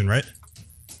Minor Illusion, right?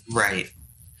 Right.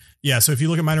 Yeah, so if you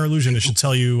look at Minor Illusion, it should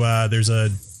tell you there's a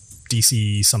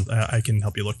DC something. I can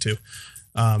help you look too.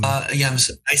 I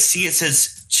see it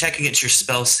says check against your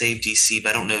spell save DC, but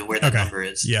I don't know where that number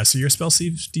is. Yeah, so your spell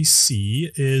save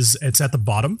DC it's at the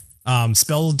bottom.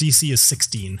 Spell DC is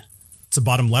 16. It's the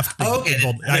bottom left. Okay.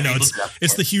 I know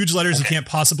it's the huge letters you can't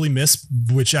possibly miss,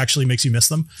 which actually makes you miss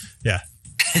them. Yeah.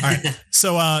 All right.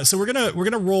 So we're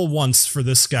gonna roll once for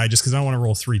this guy just because I don't want to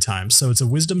roll 3 times. So it's a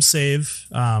Wisdom save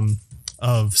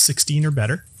of 16 or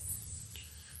better.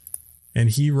 And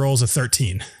he rolls a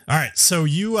 13. All right. So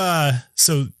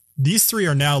so these 3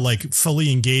 are now like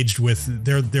fully engaged with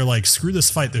they're like, screw this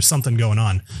fight. There's something going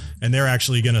on. And they're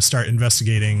actually going to start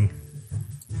investigating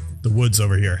the woods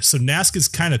over here. So Nask is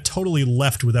kind of totally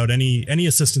left without any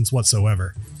assistance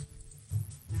whatsoever.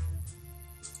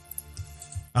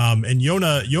 And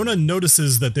Yona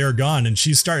notices that they're gone and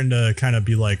she's starting to kind of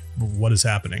be like, what is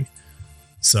happening?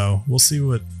 So we'll see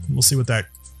what that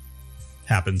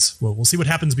happens. We'll see what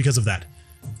happens because of that.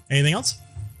 Anything else?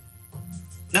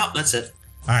 No, that's it.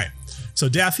 All right. So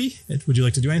Daffy, would you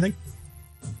like to do anything?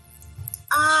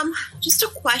 Just a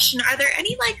question. Are there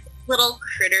any like little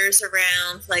critters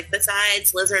around, like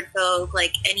besides lizard folk,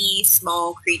 like any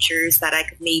small creatures that I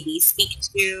could maybe speak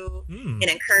to and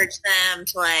encourage them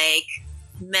to like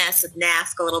mess with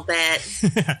Nask a little bit?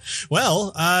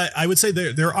 Well, I would say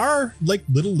there are like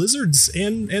little lizards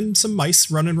and some mice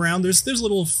running around. There's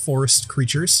little forest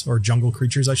creatures or jungle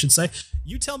creatures, I should say.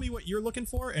 You tell me what you're looking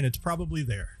for, and it's probably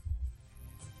there.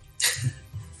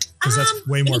 Because that's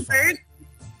way more fun. Bird?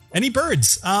 Any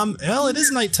birds? Well, it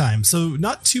is nighttime, so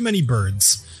not too many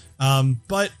birds.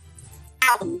 But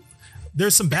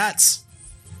there's some bats.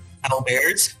 Owl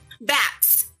bears?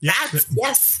 Bats. Yeah. Bats,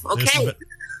 yes. Okay.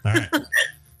 All right.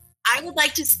 I would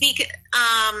like to speak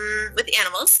with the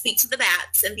animals, speak to the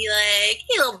bats, and be like,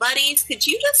 hey, little buddies, could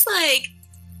you just like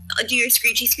do your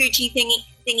screechy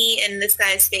thingy in this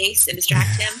guy's face and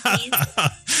distract him, please?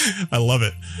 I love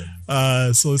it.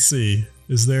 So let's see.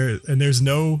 There's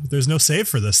no save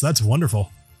for this. That's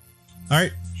wonderful. All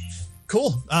right.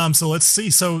 Cool. So let's see.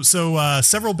 So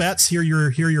several bats hear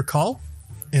your call.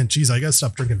 And geez, I gotta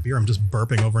stop drinking beer. I'm just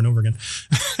burping over and over again.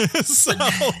 So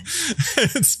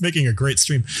it's making a great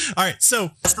stream. All right,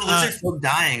 so that's the lizard folk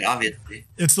dying, obviously.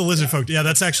 It's the lizard folk. Yeah,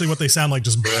 that's actually what they sound like.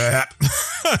 Just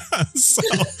so,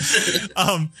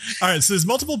 all right. So there's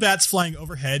multiple bats flying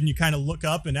overhead, and you kind of look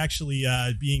up, and actually,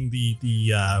 being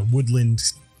the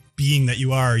woodland being that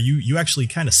you are, you actually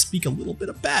kind of speak a little bit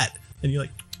of bat, and you're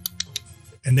like.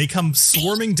 And they come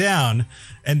swarming down,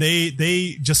 and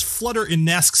they just flutter in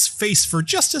Nask's face for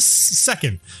just a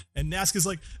second. And Nask is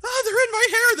like, they're in my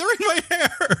hair.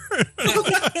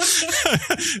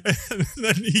 And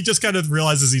then he just kind of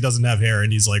realizes he doesn't have hair,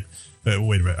 and he's like,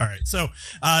 wait a minute. All right.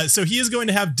 So he is going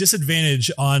to have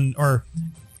disadvantage or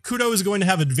Kudo is going to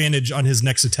have advantage on his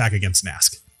next attack against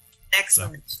Nask.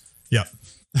 Excellent. So, yep.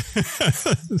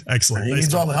 Excellent. He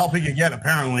needs all the help he can get,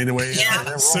 apparently, the way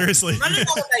seriously. Running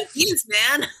all the ideas,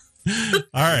 man.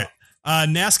 All right.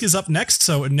 Nask is up next.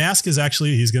 So Nask is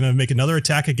he's going to make another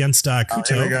attack against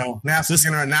Kuto. Here we go. Nask is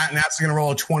going to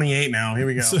roll a 28 now. Here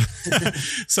we go.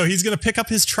 So he's going to pick up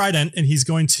his trident and he's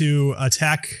going to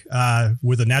attack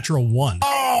with a natural 1.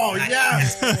 Oh,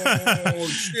 yes.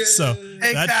 So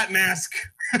take that, Nask.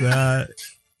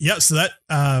 Yeah, so that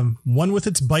one with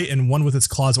its bite and one with its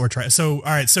claws or trident. So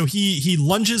all right, so he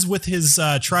lunges with his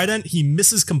trident. He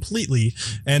misses completely,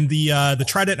 and the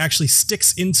trident actually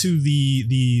sticks into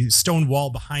the stone wall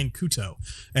behind Kuto,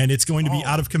 and it's going to be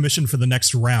out of commission for the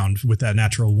next round with that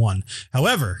natural 1.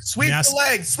 However, sweep the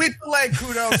leg,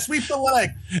 Kuto, sweep the leg.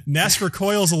 Nask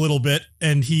recoils a little bit,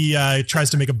 and he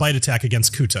tries to make a bite attack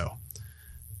against Kuto. All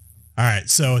right,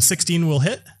 so a 16 will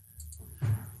hit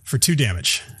for 2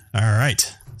 damage. All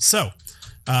right. So,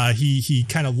 He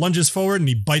kind of lunges forward and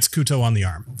he bites Kuto on the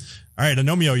arm. All right,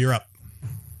 Anomio, you're up.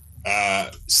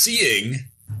 Seeing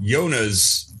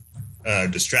Yona's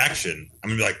distraction, I'm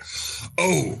gonna be like,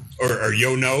 oh, or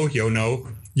Yona.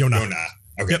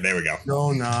 Okay, yep. There we go.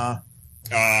 Yona.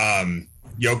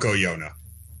 Yoko Yona.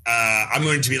 I'm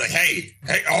going to be like, hey,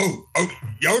 oh,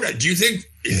 Yona, do you think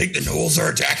the gnolls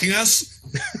are attacking us?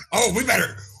 Oh, we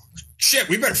better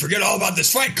forget all about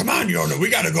this fight. Come on, Yona, we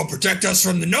got to go protect us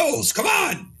from the gnolls. Come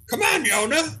on,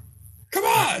 Yona, come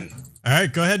on. All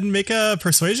right, go ahead and make a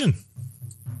persuasion.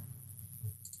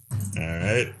 All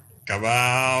right, come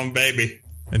on, baby.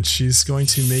 And she's going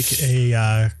to make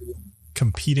a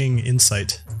competing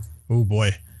insight. Oh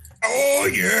boy. Oh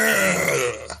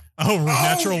yeah. Oh,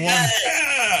 natural yeah.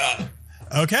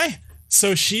 1. Okay.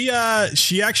 So she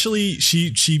actually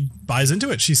buys into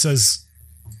it. She says,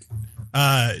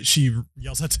 she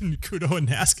yells at Kuto and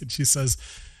Nask and she says,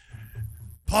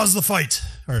 pause the fight.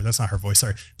 Or that's not her voice.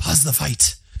 Sorry. Pause the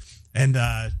fight. And,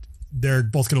 they're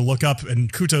both going to look up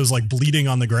and Kuto's like bleeding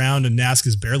on the ground and Nask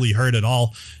is barely hurt at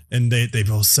all. And they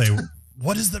both say,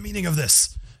 what is the meaning of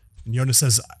this? And Yona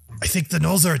says, I think the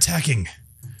gnolls are attacking.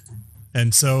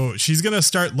 And so she's going to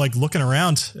start like looking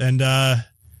around and,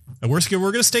 we're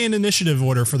going to stay in initiative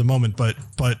order for the moment, but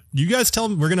you guys tell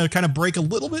me, we're going to kind of break a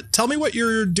little bit. Tell me what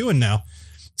you're doing now.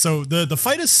 So the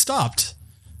fight has stopped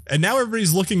and now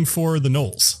everybody's looking for the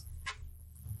gnolls.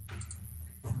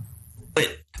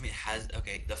 But I mean,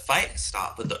 the fight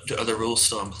stopped, but are the rules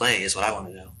still in play is what I want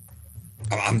to know.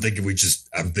 I'm thinking we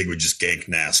just gank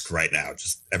Nask right now.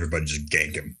 Just everybody just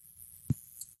gank him.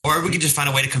 Or we could just find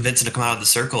a way to convince him to come out of the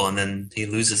circle and then he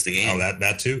loses the game. Oh,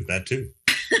 that too.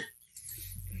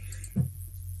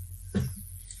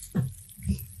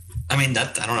 I mean, I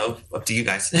don't know. Up to you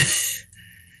guys.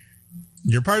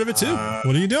 You're part of it too.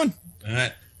 What are you doing? All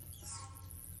right.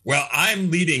 Well,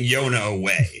 I'm leading Yona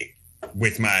away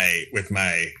with my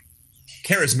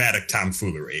charismatic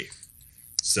tomfoolery.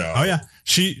 So. Oh yeah,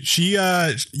 she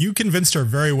you convinced her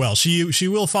very well. She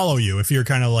will follow you if you're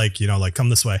kind of like come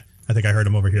this way. I think I heard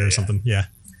him over here or something. Yeah.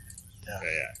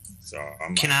 So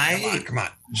come on.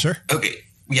 Sure. Okay.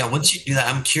 Yeah. Once you do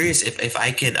that, I'm curious if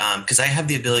I could, because I have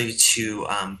the ability to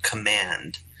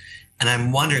command, and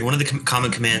I'm wondering one of the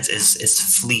common commands is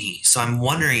flee. So I'm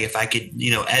wondering if I could,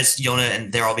 as Yona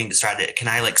and they're all being distracted, can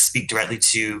I like speak directly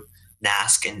to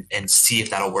Nask and see if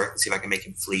that'll work and see if I can make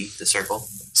him flee the circle?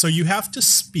 So you have to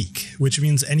speak, which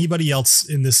means anybody else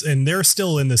in this, and they're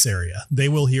still in this area, they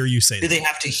will hear you say that. Do they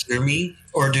have to hear me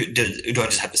or do I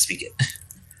just have to speak it?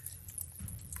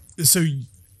 So,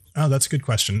 that's a good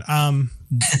question.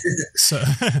 So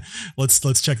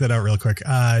let's check that out real quick.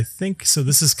 I think, so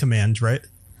this is command, right?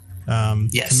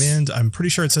 Yes. Command, I'm pretty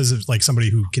sure it says it's like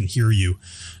somebody who can hear you.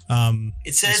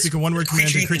 It says speak a one-word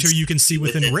command to a creature you can see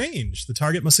within range. The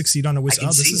target must succeed on a wisdom.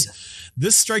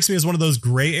 This strikes me as one of those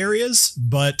gray areas,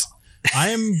 but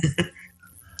I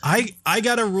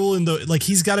got a rule in the, like,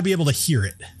 he's got to be able to hear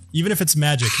it, even if it's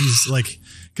magic. He's like,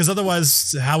 because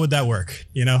otherwise, how would that work?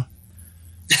 I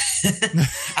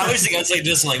always think it's like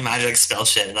just like magic spell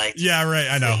shit. Like, yeah, right.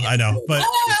 I know, but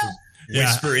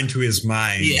whisper into his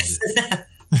mind. Yes.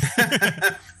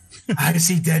 I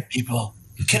see dead people.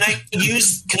 Can I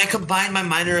combine my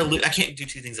minor illusion? I can't do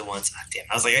two things at once. Oh, damn.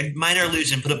 I was like, minor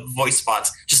illusion, put up voice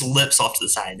spots, just lips off to the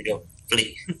side to go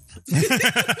flee.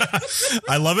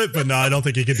 I love it, but no, I don't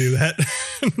think you could do that.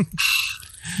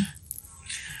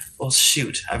 Well,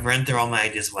 shoot. I've run through all my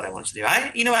ideas of what I want to do.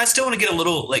 I still want to get a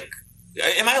little, like,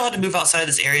 am I allowed to move outside of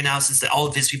this area now since all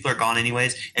of his people are gone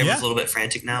anyways? Everyone's a little bit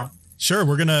frantic now. Sure,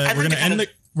 we're gonna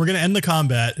end the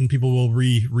combat and people will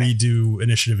redo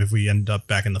initiative if we end up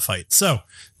back in the fight. So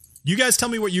you guys tell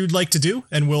me what you'd like to do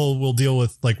and we'll deal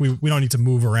with, like, we don't need to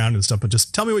move around and stuff, but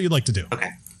just tell me what you'd like to do.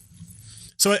 Okay.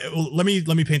 So let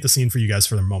me paint the scene for you guys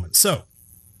for the moment. So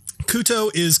Kuto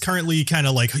is currently kind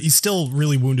of like, he's still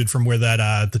really wounded from where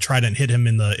that the trident hit him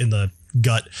in the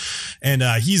gut, and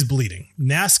he's bleeding.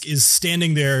 Nask is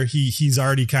standing there. He's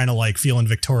already kind of like feeling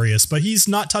victorious, but he's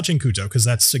not touching Kuto because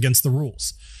that's against the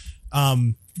rules.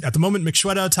 At the moment,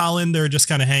 Mikshweta, Talin, they're just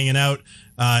kind of hanging out.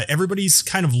 Everybody's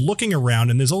kind of looking around,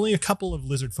 and there's only a couple of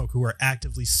lizard folk who are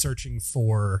actively searching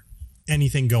for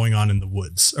anything going on in the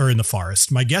woods or in the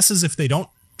forest. My guess is if they don't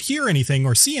hear anything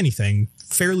or see anything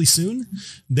fairly soon,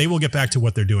 they will get back to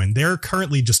what they're doing. They're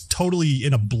currently just totally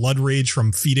in a blood rage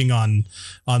from feeding on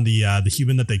the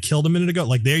human that they killed a minute ago.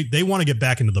 Like they want to get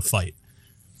back into the fight.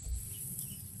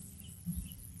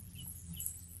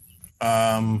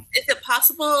 Is it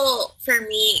possible for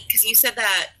me, because you said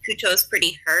that Kuto's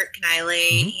pretty hurt, can I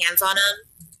lay hands on him?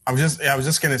 I was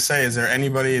just going to say, is there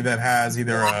anybody that has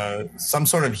either some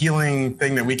sort of healing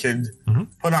thing that we could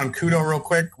put on Kudo real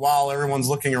quick while everyone's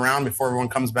looking around before everyone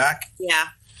comes back? Yeah.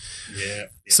 Yeah.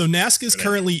 So Nask is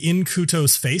currently in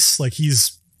Kuto's face, like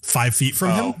he's 5 feet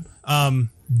from him.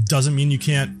 Doesn't mean you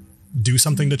can't do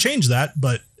something to change that,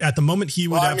 but at the moment he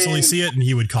would absolutely see it and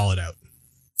he would call it out.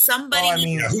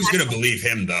 Somebody. Who's going to believe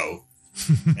him though?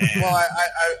 Well,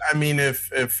 I mean,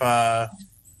 if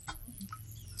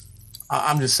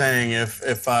I'm just saying,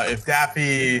 if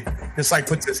Daffy just like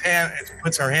puts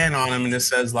her hand on him and just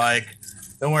says like,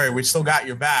 "Don't worry, we still got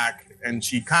your back," and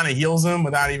she kind of heals him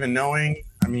without even knowing.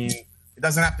 I mean, it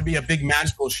doesn't have to be a big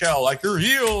magical shell like you're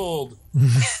healed.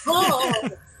 Oh.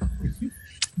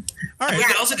 All right. We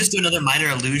could also just do another minor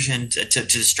illusion to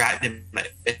distract him.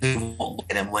 We won't look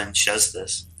at him when she does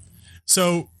this.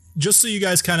 So just so you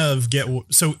guys kind of get,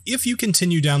 so if you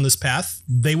continue down this path,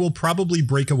 they will probably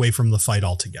break away from the fight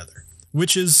altogether,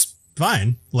 which is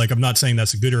fine. Like, I'm not saying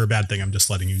that's a good or a bad thing. I'm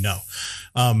just letting you know.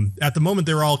 At the moment,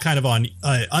 they're all kind of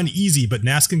uneasy, but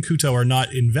Nask and Kuto are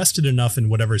not invested enough in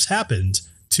whatever's happened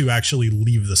to actually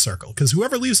leave the circle, because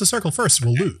whoever leaves the circle first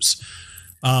will lose.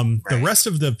 The rest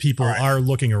of the people are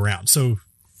looking around. So,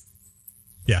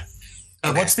 yeah.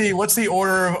 Okay. What's the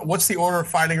order of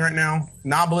fighting right now?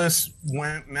 Nobilis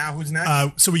went. Now who's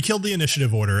next? So we killed the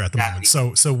initiative order at the moment.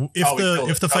 So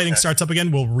if the fighting starts up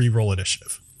again, we'll re-roll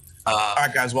initiative. All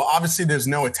right, guys. Well, obviously there's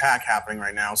no attack happening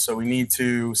right now, so we need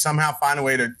to somehow find a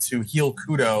way to heal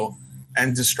Kudo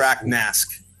and distract Nask.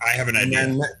 I have an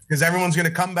idea. Because everyone's going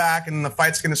to come back and the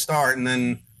fight's going to start, and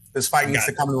then this fight needs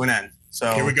to come to an end.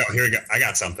 So here we go. I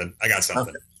got something. Okay.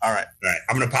 All right.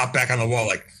 I'm going to pop back on the wall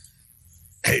like,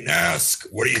 "Hey, Nask,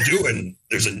 what are you doing?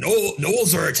 There's a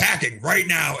Knowles are attacking right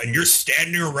now, and you're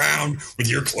standing around with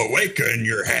your Cloaca in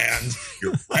your hand.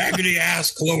 Your raggedy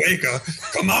ass Cloaca.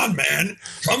 Come on, man.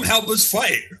 Come help us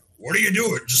fight. What are you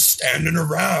doing? Just standing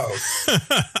around."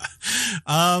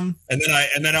 And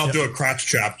then I'll do a crotch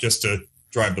chop just to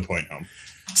drive the point home.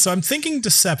 So I'm thinking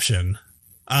deception.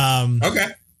 Okay.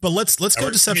 But let's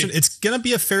go deception. It's going to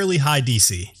be a fairly high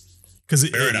DC, because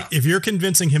if you're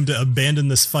convincing him to abandon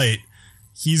this fight,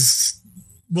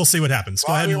 we'll see what happens.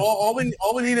 Go ahead. I mean, all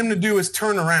we need him to do is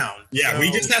turn around. Yeah, he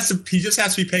just has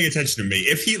to be paying attention to me.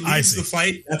 If he leaves the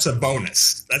fight, that's a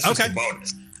bonus. That's just a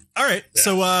bonus. All right.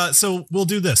 Yeah. So we'll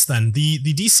do this then. The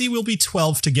DC will be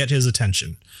 12 to get his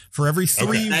attention. For every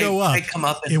 3 you go up,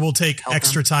 it will take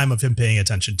extra time of him paying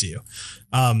attention to you.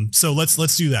 So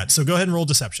let's do that. So go ahead and roll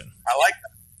deception. I like that.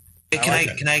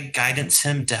 Can I guidance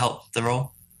him to help the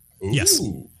roll? Ooh. Yes.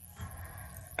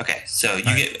 Okay, so you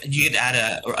get to add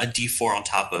a D4 on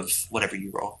top of whatever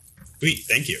you roll. Sweet,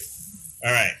 thank you.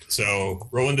 All right, so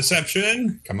rolling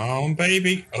deception. Come on,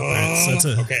 baby. Oh, right,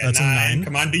 so that's a 9.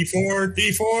 Come on,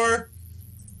 D4.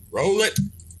 Roll it.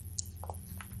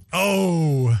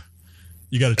 Oh,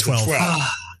 you got a 12. 12.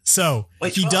 So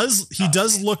Wait, he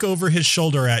does look over his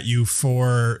shoulder at you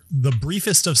for the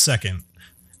briefest of second.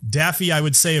 Daffy, I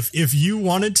would say if you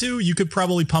wanted to, you could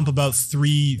probably pump about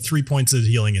three points of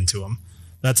healing into him.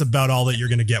 That's about all that you're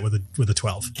going to get with a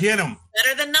 12. Get him.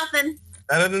 Better than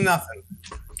nothing.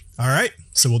 All right.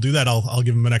 So we'll do that. I'll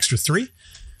give him an extra 3.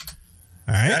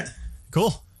 All right. Okay.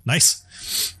 Cool. Nice.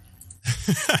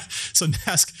 So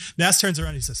Nask turns around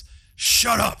and he says,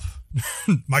 "Shut up.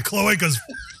 My Cloaca's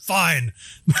fine."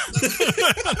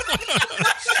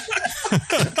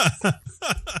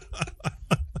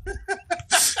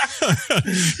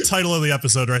 Title of the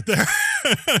episode right there.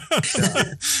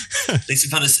 At least we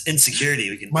found this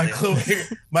insecurity. We can. My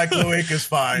Cloaca's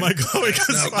fine. My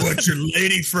Cloaca's fine. What your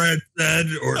lady friend said,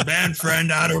 or man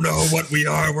friend, I don't know what we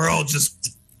are. We're all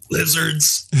just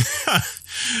lizards.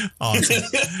 Awesome.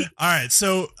 All right.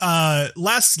 So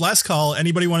last call.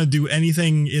 Anybody want to do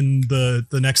anything in the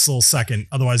next little second?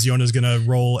 Otherwise, Yona's going to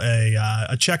roll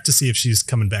a check to see if she's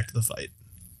coming back to the fight.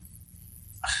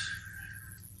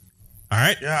 All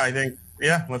right. Yeah, I think.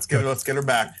 Yeah, let's get her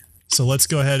back. So let's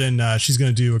go ahead and she's going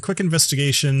to do a quick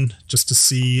investigation just to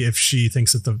see if she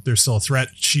thinks that there's still a threat.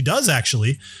 She does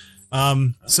actually.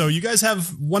 So you guys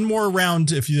have one more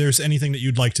round if there's anything that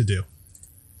you'd like to do.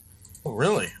 Oh,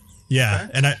 really? Yeah,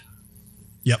 okay. and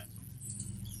yep.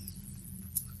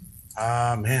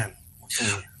 Man.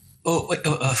 Oh wait.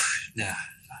 Nah.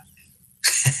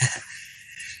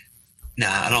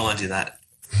 Nah, I don't want to do that.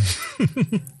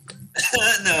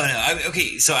 No.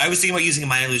 Okay, so I was thinking about using a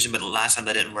minor illusion, but the last time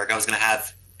that didn't work. I was going to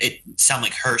have it sound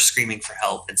like her screaming for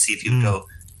help and see if you would go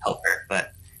help her,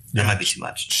 but that might be too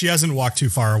much. She hasn't walked too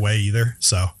far away either,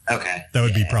 so okay, that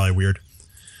would be probably weird.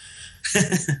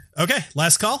 Okay,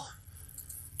 last call.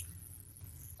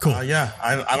 Cool. Yeah,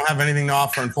 I don't have anything to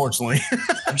offer, unfortunately.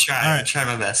 I'm trying. Right. I'm trying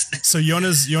my best. So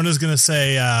Yona's going to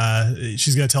say,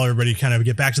 she's going to tell everybody to kind of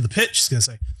get back to the pit. She's going to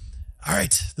say, All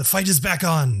right, the fight is back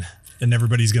on, and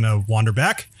everybody's going to wander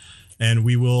back, and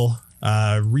we will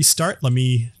restart. Let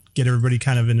me get everybody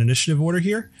kind of in initiative order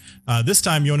here. This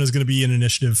time, Yona's going to be in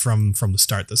initiative from the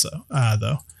start,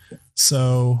 though.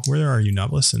 So where are you,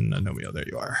 Novelist and Anomio? There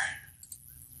you are.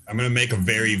 I'm going to make a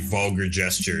very vulgar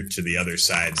gesture to the other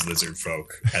side's lizard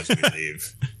folk as we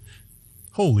leave.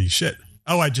 Holy shit.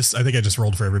 Oh, I think I just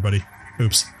rolled for everybody.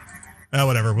 Oops.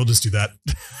 Whatever. We'll just do that.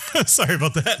 Sorry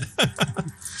about that.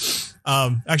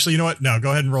 Actually, you know what? No,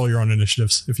 go ahead and roll your own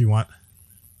initiatives if you want.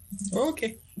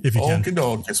 Okay. If you can.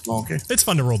 Smoky. It's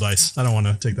fun to roll dice. I don't want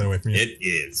to take that away from you. It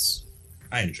is.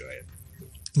 I enjoy it.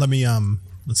 Let me,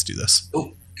 let's do this.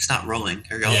 Oh, it's not rolling.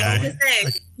 Yeah.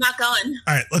 It's not going.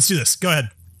 All right, let's do this. Go ahead.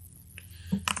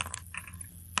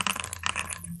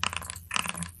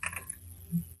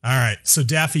 All right. So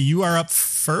Daffy, you are up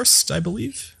first, I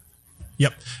believe.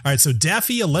 Yep. All right. So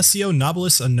Daffy, Alessio,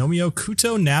 Nobilis, Anomio,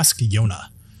 Kuto, Nask, Yona.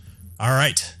 All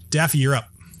right. Daffy, you're up.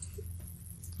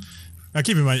 Now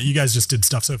keep in mind, you guys just did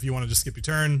stuff. So if you want to just skip your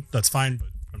turn, that's fine. But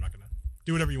I'm not going to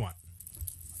do whatever you want.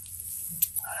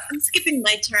 I'm skipping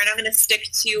my turn. I'm going to stick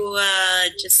to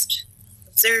just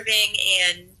observing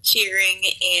and cheering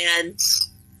and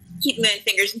keeping my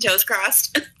fingers and toes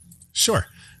crossed. Sure.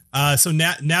 So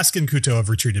Nask and Kuto have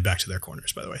retreated back to their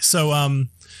corners, by the way. So,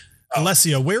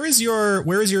 Alessio, where is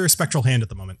your spectral hand at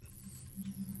the moment?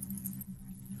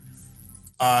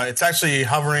 It's actually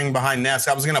hovering behind Nask.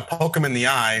 I was going to poke him in the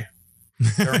eye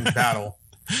during the battle.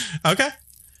 Okay.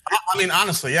 I mean,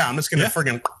 honestly, yeah, I'm just going to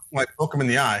friggin' poke him in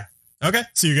the eye. Okay.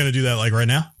 So you're going to do that right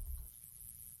now?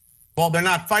 Well, they're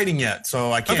not fighting yet,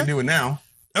 so I can't do it now.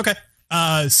 Okay.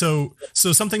 So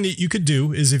something that you could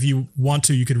do is if you want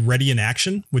to, you could ready an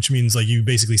action, which means you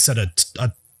basically set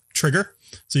a trigger.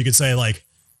 So you could say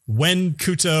when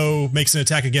Kuto makes an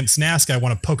attack against Nask, I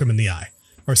want to poke him in the eye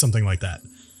or something like that.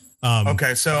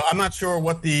 Okay. So I'm not sure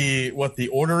what the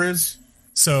order is.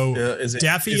 So is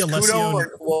Daffy, Alessio,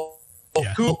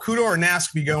 Kuto or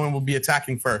Nask will be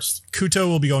attacking first. Kuto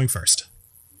will be going first.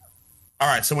 All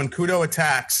right. So when Kuto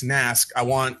attacks Nask, I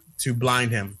want to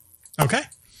blind him. Okay.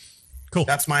 Cool.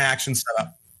 That's my action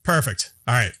setup. Perfect.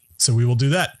 All right. So we will do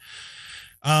that.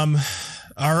 All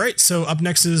right. So up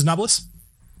next is Nobilis.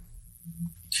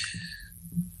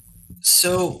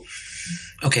 So,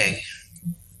 okay.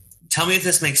 Tell me if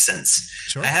this makes sense.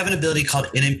 Sure. I have an ability called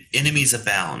Enemies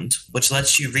Abound, which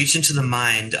lets you reach into the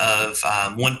mind of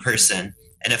one person,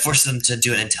 and it forces them to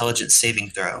do an intelligence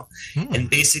saving throw. And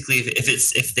basically,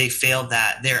 if they fail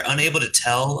that, they're unable to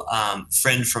tell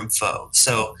friend from foe.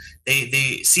 So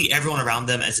they see everyone around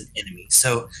them as an enemy.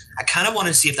 So I kind of want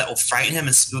to see if that will frighten him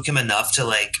and spook him enough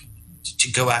to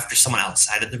to go after someone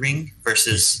outside of the ring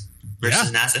versus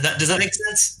NASA. Does that make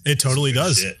sense? It totally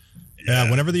does. Shit.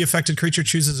 Yeah. Whenever the affected creature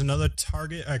chooses another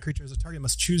target, creature as a target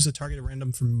must choose a target at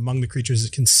random from among the creatures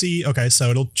it can see. Okay,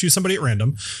 so it'll choose somebody at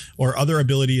random, or other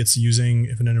ability it's using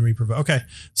if an enemy provoke. Okay,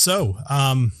 so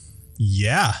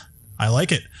yeah, I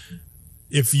like it.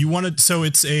 If you wanted, so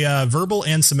it's a verbal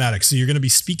and somatic. So you're going to be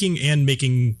speaking and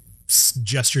making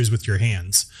gestures with your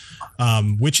hands,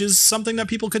 which is something that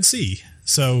people could see.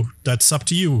 So that's up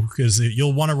to you because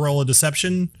you'll want to roll a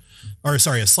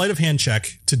a sleight of hand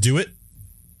check to do it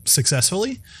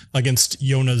successfully against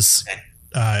Yona's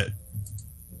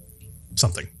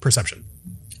perception.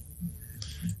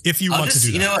 If you want to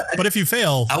do that. But if you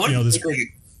fail, oh,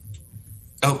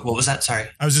 what was that? Sorry.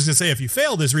 I was just going to say, if you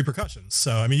fail, there's repercussions.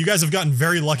 So, I mean, you guys have gotten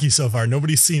very lucky so far.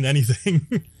 Nobody's seen anything.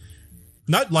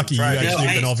 Not lucky. Right. You actually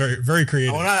have been all very, very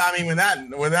creative. Well, I mean,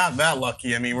 without that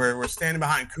lucky, I mean, we're standing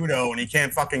behind Kuto and he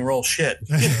can't fucking roll shit.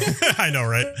 I know,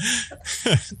 right?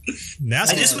 I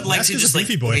just would like to just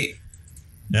boy. Wait.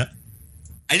 Yeah.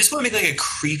 I just want to make a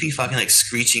creepy fucking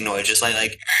screeching noise, just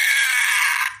like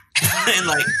and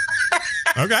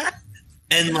okay.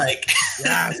 And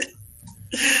yeah.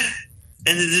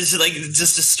 And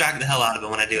just distract the hell out of it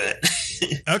when I do it.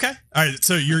 Okay. All right.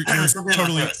 So you're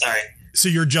totally sorry. So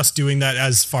you're just doing that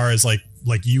as far as like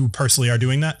you personally are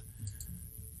doing that?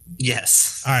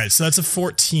 Yes. All right. So that's a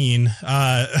 14.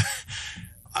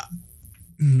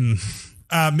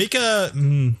 Make a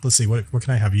let's see, what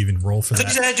can I have you even roll for that?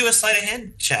 I had to do a sleight of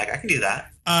hand check. I can do that.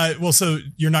 Well, so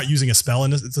you're not using a spell,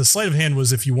 and the sleight of hand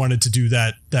was if you wanted to do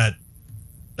that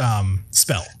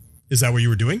spell. Is that what you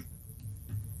were doing?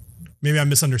 Maybe I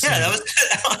misunderstood. Yeah, that was.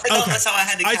 That's how I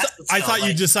had to cast the spell. I thought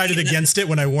you decided against it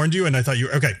when I warned you, and I thought you.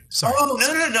 Okay, sorry. Oh no!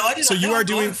 I didn't. So you are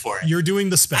doing. You're doing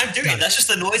the spell. I'm doing it. That's just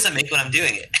the noise I make when I'm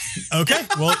doing it. Okay,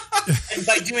 well. And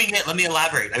by doing it, let me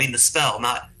elaborate. I mean the spell,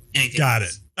 not anything. Got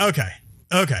it.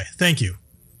 Okay. Thank you.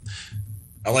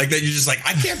 I like that you're just like,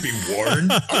 I can't be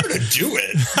warned. I'm going to do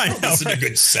it. I know, listen to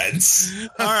good sense.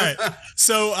 All right.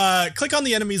 So click on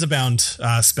the enemies abound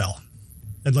spell.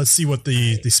 And let's see what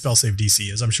the spell save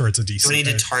DC is. I'm sure it's a DC. Do we need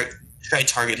to try to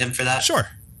target him for that? Sure.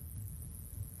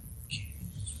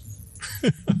 All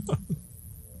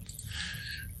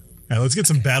right, let's get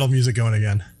some battle music going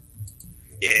again.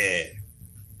 Yeah.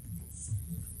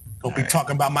 Don't be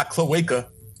talking about my cloaca.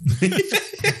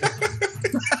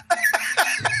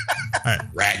 All right.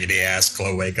 Raggedy ass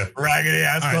cloaca. Raggedy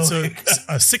ass cloaca. Right, so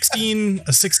a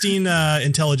 16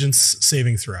 intelligence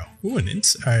saving throw. Ooh, an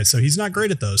int. All right, so he's not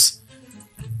great at those.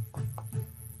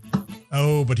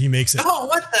 Oh, but he makes it. Oh,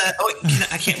 what the? Oh,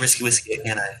 I can't risky whiskey it,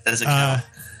 can I? That doesn't count.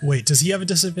 Wait, does he have a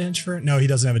disadvantage for it? No, he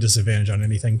doesn't have a disadvantage on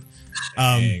anything.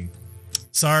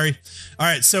 Sorry. All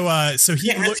right, so he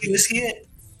can't risky whiskey it?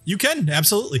 You can,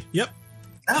 absolutely. Yep.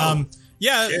 Oh.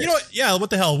 Yeah, cheers. You know what? Yeah, what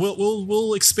the hell?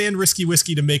 We'll expand risky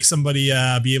whiskey to make somebody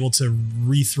be able to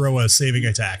rethrow a saving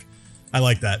attack. I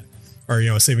like that. Or,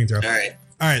 a saving throw. All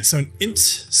right, so an int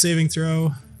saving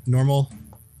throw, normal.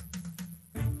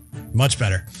 Much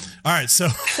better. All right, so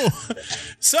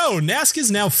Nask is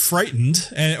now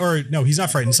frightened, no, he's not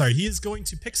frightened. Sorry, he is going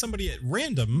to pick somebody at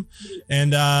random,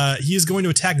 and he is going to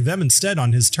attack them instead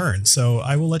on his turn. So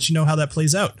I will let you know how that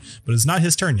plays out, but it's not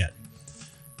his turn yet.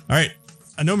 All right,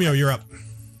 Anomio, you're up.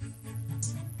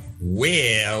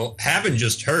 Well, having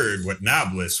just heard what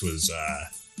Nobliss was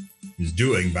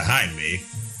doing behind me,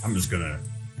 I'm just gonna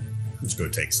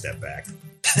take a step back.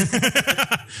 Take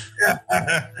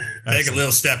a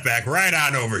little step back right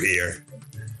on over here.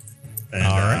 And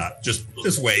all right. Just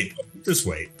wait.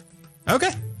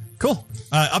 Okay, cool.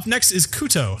 Up next is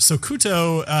Kuto. So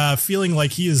Kuto, feeling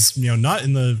like he is, not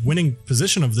in the winning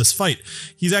position of this fight,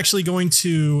 he's actually going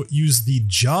to use the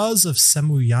Jaws of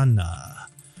Samuyana,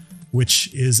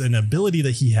 which is an ability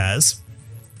that he has.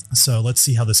 So let's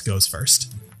see how this goes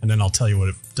first, and then I'll tell you what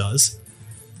it does.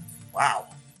 Wow.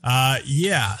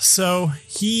 Yeah, so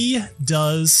he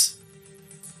does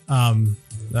needs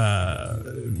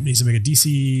to make a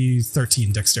DC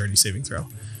 13 dexterity saving throw.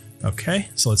 Okay,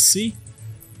 so let's see,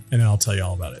 and then I'll tell you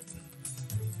all about it.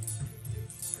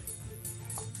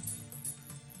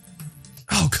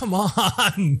 Oh, come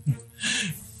on.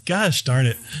 Gosh darn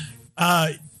it.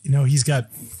 He's got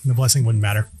the blessing wouldn't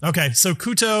matter. Okay, so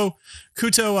Kuto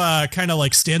kind of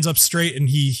like stands up straight, and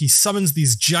he summons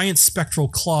these giant spectral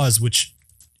claws which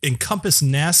encompass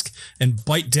Nask and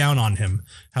bite down on him.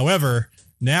 However,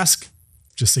 Nask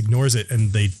just ignores it,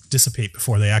 and they dissipate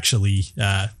before they actually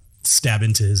stab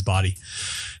into his body.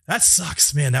 That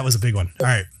sucks, man. That was a big one. All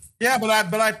right. Yeah, but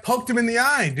I poked him in the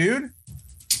eye, dude.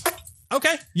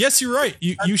 Okay. Yes, you're right.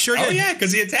 You sure did. Oh yeah,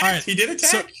 because he attacked. Right. He did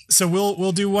attack. So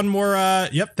we'll do one more.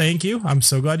 Yep. Thank you. I'm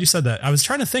so glad you said that. I was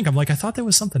trying to think. I'm like, I thought there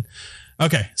was something.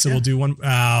 Okay. So we'll do one.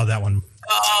 Oh, that one.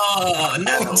 Oh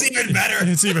no, it's even better.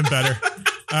 It's even better.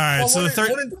 All right, well, so the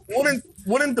third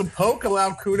wouldn't the poke allow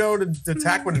Kuto to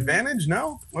attack with advantage?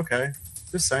 No, okay,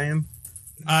 just saying.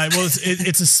 Well,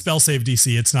 it's a spell save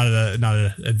DC. It's not an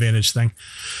advantage thing.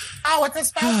 Oh, it's a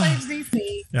spell save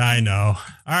DC. Yeah, I know.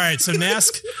 All right, so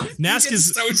Nask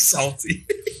is so salty.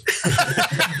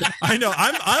 I know.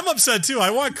 I'm upset too.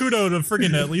 I want Kuto to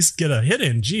friggin' at least get a hit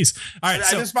in. Jeez. All right,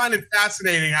 I just find it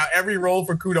fascinating how every roll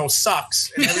for Kuto sucks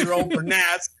and every roll for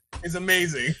Nask is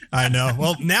amazing. I know.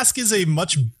 Well, Nask is a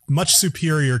much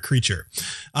superior creature.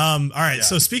 All right. Yeah.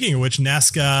 So speaking of which,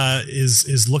 Nask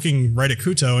is looking right at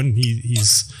Kuto, and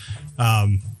he's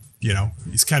kind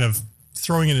of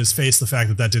throwing in his face the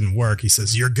fact that didn't work. He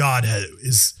says, Your god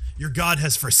has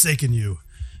forsaken you,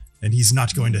 and he's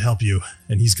not going to help you.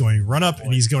 And he's going to run up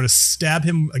and he's going to stab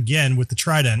him again with the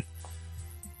trident.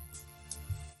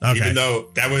 Okay.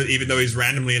 Even though he's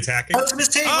randomly attacking. I was going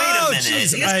to say, wait a minute.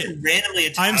 Geez, he has to randomly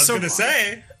attack.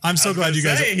 I'm so glad you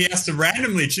guys. He has to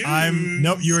randomly choose.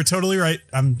 Nope. You were totally right.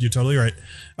 You're totally right.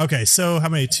 Okay. So how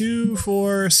many? 2,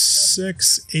 4,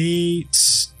 6,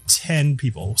 8, 10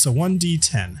 people. So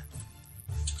 1d10.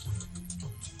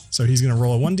 So he's going to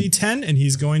roll a 1d10, and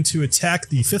he's going to attack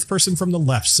the fifth person from the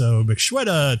left. So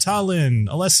Bixueta, Talin,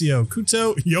 Alessio,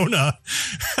 Kuto, Yona.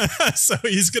 So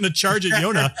he's going to charge at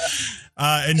Yona.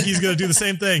 And he's going to do the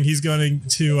same thing. He's going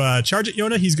to charge at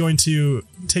Yona. He's going to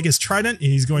take his trident,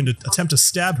 and he's going to attempt to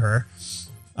stab her.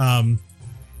 The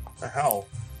hell?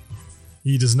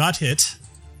 He does not hit,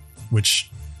 which,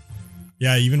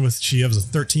 yeah, even with she has a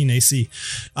 13 AC.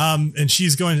 And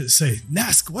she's going to say,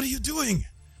 Nask, what are you doing?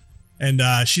 And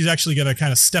she's actually going to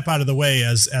kind of step out of the way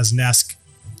as Nask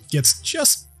gets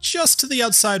just to the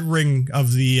outside ring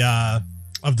of the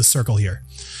circle here.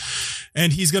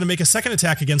 And he's going to make a second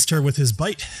attack against her with his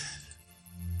bite.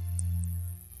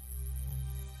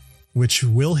 which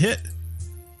will hit.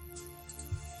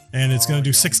 And it's going to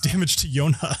do 6 damage to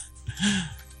Yona.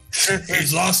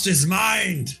 He's lost his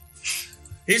mind.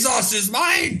 He's lost his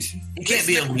mind. He can't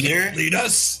be a leader. Lead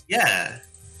us. Yeah.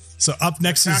 So up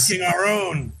next Attacking our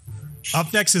own.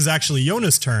 Up next is actually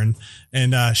Yona's turn,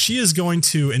 and she is going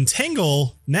to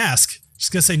entangle Nask. She's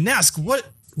going to say, Nask,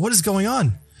 what is going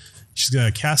on? She's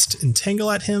going to cast Entangle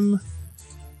at him.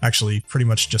 Actually, pretty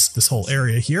much just this whole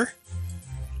area here.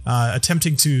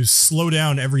 Attempting to slow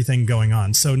down everything going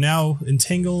on. So now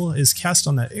Entangle is cast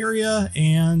on that area,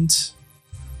 and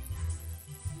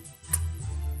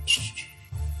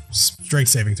strength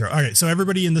saving throw. All right, so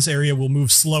everybody in this area will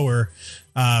move slower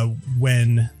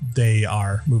when they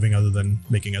are moving other than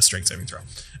making a strength saving throw.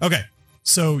 Okay,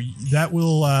 so that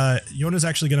will... Yona's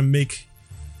actually going to make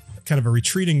kind of a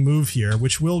retreating move here,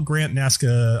 which will grant Nask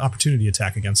an opportunity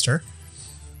attack against her.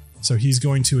 So he's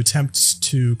going to attempt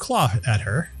to claw at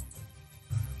her.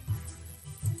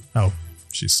 Oh,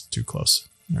 she's too close.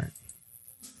 All right.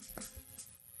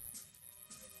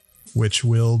 Which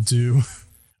will do...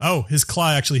 Oh, his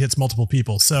claw actually hits multiple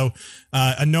people. So,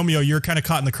 Anomio, you're kind of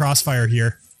caught in the crossfire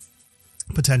here,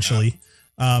 potentially.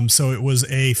 So it was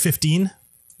a 15,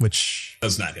 which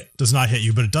does not hit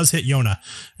you, but it does hit Yona,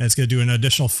 and it's going to do an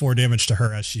additional 4 damage to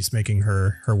her as she's making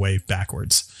her way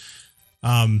backwards.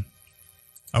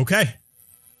 Okay.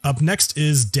 Up next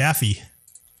is Daffy.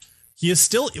 He is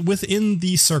still within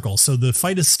the circle, so the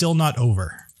fight is still not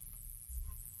over.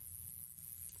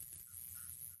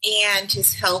 And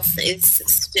his health is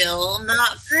still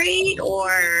not great,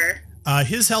 or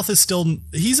his health is still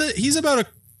he's about a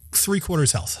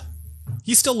 3/4 health.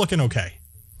 He's still looking okay.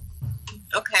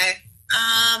 Okay.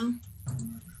 I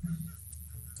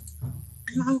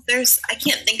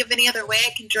can't think of any other way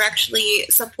I can directly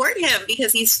support him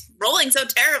because he's rolling so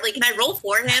terribly. Can I roll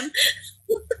for him?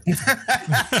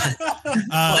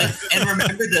 And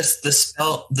remember this: the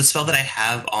spell that I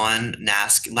have on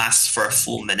Nask lasts for a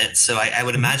full minute, so I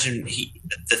would imagine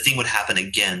the thing would happen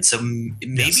again. So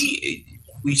maybe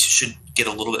we should get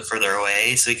a little bit further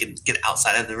away so he can get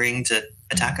outside of the ring to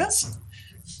attack us.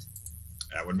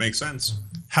 That would make sense.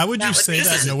 How would you say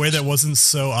that in a way that wasn't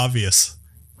so obvious?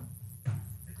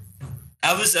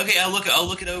 I'll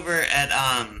look it over at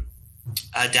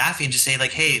Daffy and just say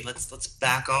like, "Hey, let's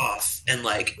back off and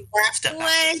like step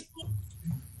back."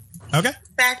 Okay.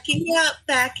 Backing up.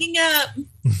 Back it up.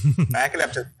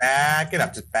 Just back it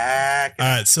up. All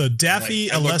right. So Daffy,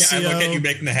 Alessio. I look at you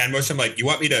making the hand motion. I'm like, you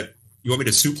want me to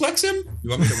suplex him? You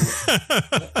want me to?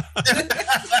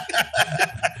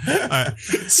 All right.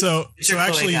 So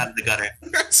actually, out of the gutter.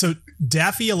 So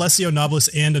Daffy, Alessio, Nobilis,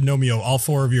 and Anomio, all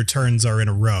 4 of your turns are in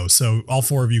a row. So all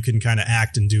 4 of you can kind of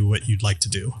act and do what you'd like to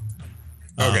do.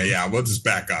 Okay, yeah, we'll just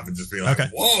back up and just be like, okay.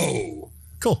 Whoa.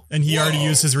 Cool. And he already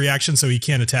used his reaction, so he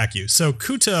can't attack you. So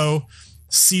Kuto,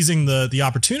 seizing the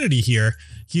opportunity here,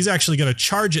 he's actually going to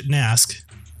charge at Nask,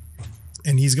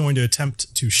 and he's going to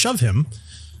attempt to shove him.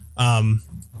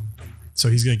 So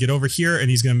he's going to get over here, and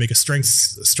he's going to make a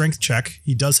strength check.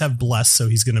 He does have Bless, so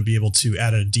he's going to be able to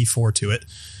add a D4 to it.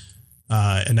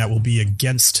 And that will be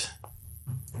against...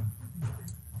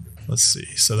 Let's see.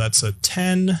 So that's a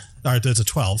 10. All right, that's a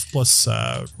 12 plus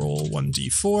roll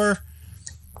 1d4.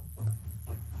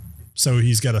 So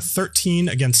he's got a 13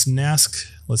 against Nask.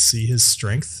 Let's see his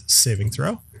strength saving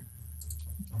throw.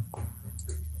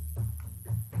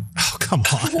 Oh, come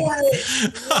on. What?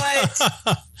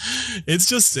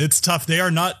 It's tough. They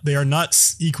are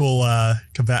not equal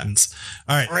combatants.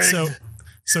 All right. Rigged.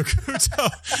 So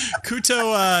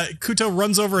Kuto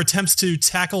runs over, attempts to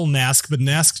tackle Nask, but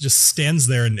Nask just stands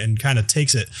there and kind of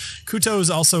takes it. Kuto is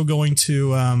also going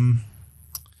to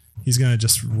he's going to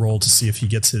just roll to see if he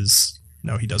gets his...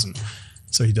 No, he doesn't.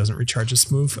 So he doesn't recharge his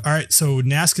move. All right, so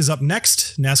Nask is up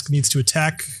next. Nask needs to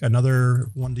attack another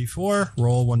 1d4.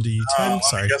 Roll 1d10.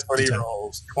 Sorry. Guess what he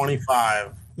rolls?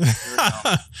 25.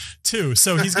 2.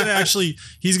 So he's going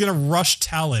to rush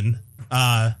Talon.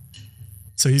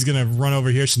 So he's going to run over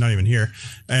here. She's not even here.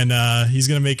 And he's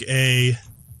going to make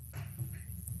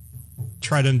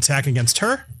try to attack against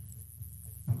her,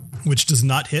 which does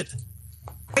not hit.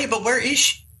 Wait, but where is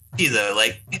she though?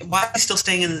 Like, why is she still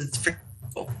staying in the...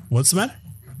 What's the matter?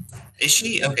 Is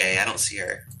she? Okay, I don't see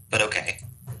her, but okay.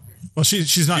 Well,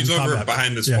 she's not. She's in over combat,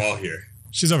 behind this wall here.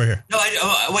 She's over here. No,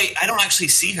 wait, I don't actually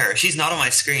see her. She's not on my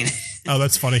screen. Oh,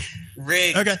 that's funny.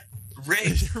 Rigged. Okay.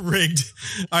 Rigged.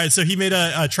 All right, so he made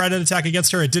a trident attack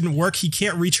against her. It didn't work. He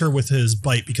can't reach her with his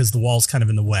bite because the wall's kind of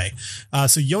in the way.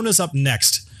 So Yona's up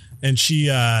next, and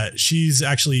she's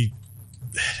actually...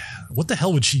 What the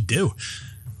hell would she do?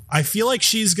 I feel like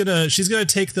she's gonna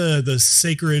take the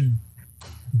sacred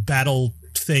battle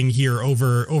thing here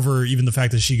over even the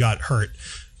fact that she got hurt.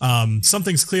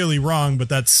 Something's clearly wrong, but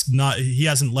that's not, he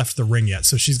hasn't left the ring yet.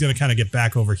 So she's going to kind of get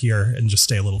back over here and just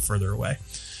stay a little further away.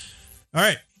 All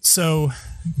right. So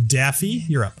Daffy,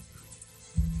 you're up.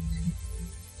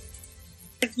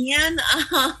 Again?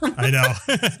 I know.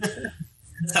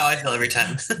 That's how I feel every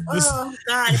time. Oh,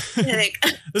 God.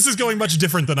 This is going much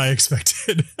different than I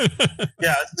expected.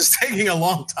 Yeah, it's just taking a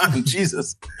long time.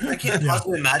 Jesus. I can't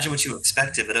possibly imagine what you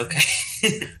expected, but okay.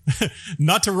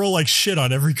 Not to roll like shit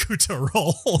on every Kuto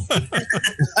roll.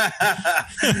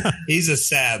 He's a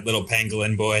sad little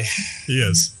pangolin boy. He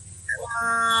is.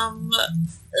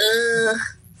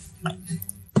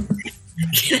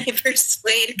 Can I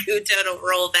persuade Kuto to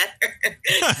roll better?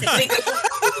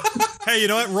 Hey, you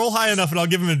know what? Roll high enough and I'll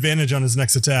give him advantage on his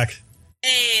next attack.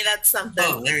 Hey, that's something.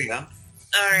 Oh, there you go.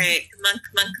 All right. Come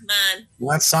on.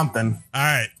 Well, that's something. All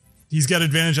right. He's got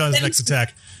advantage on his next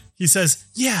attack. He says,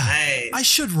 yeah, Nice. I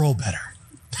should roll better.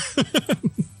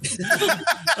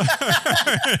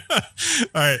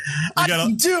 All right. We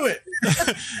got do it.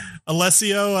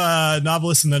 Alessio,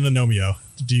 Novelist, and then Anomio.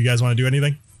 Do you guys want to do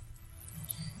anything?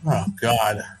 Oh,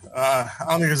 God. I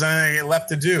don't think there's anything left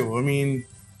to do. I mean,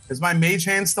 is my mage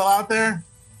hand still out there?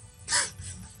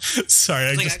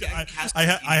 Sorry,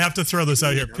 I have to throw this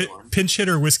out here. Pinch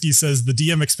Hitter Whiskey says the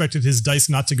DM expected his dice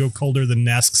not to go colder than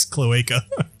Nask's Cloaca.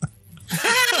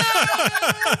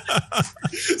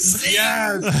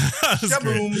 Yes.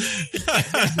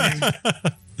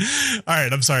 All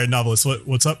right, I'm sorry, Novelist.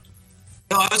 What's up?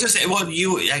 No, I was just saying. Well, he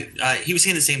was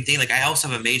saying the same thing. Like, I also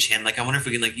have a mage hand. Like, I wonder if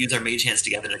we can use our mage hands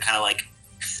together to kind of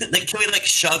can we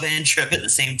shove and trip at the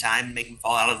same time and make him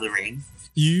fall out of the ring?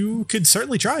 You could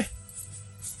certainly try.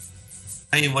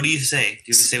 I mean, what do you say? Do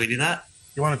you say we do that?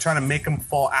 You want to try to make him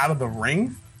fall out of the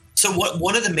ring? So what?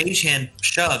 One of the mage hand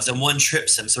shoves and one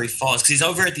trips him, so he falls because he's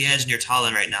over at the edge near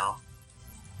Talon right now.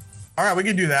 All right, we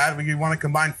can do that. We can want to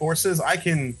combine forces.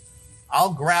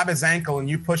 I'll grab his ankle and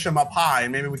you push him up high,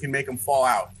 and maybe we can make him fall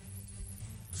out.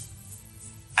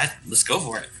 Let's go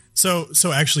for it. So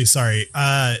actually, sorry.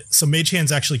 So mage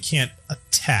hands actually can't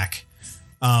attack.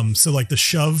 So the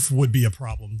shove would be a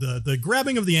problem. The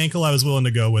grabbing of the ankle I was willing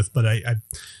to go with, but I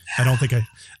don't think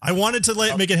I wanted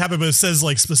to make it happen, but it says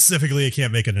specifically it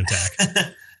can't make an attack.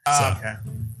 Okay.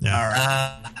 Yeah. All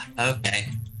right. Okay.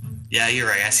 Yeah, you're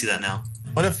right. I see that now.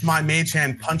 What if my mage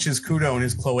hand punches Kudo in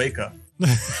his cloaca?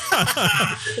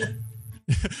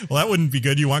 Well, that wouldn't be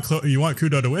good. You want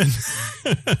Kudo to win.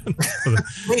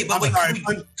 Wait, but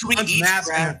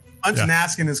punch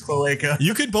Nask in his cloaca.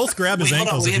 You could both grab his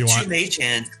ankles if you want. We have two mage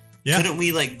hands. Yeah. Couldn't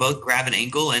we both grab an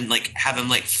ankle and have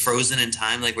him frozen in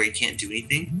time, where he can't do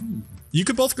anything? You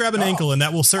could both grab an ankle, and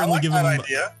that will certainly give him.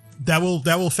 Idea. That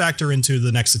will factor into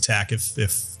the next attack if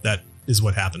that is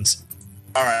what happens.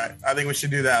 All right, I think we should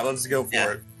do that. Let's go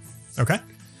for it. Okay.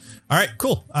 All right,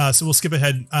 cool. So we'll skip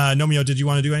ahead. Nomio, did you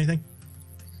want to do anything?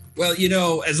 Well,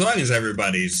 as long as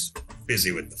everybody's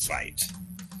busy with the fight,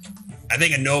 I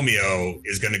think Anomio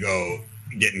is going to go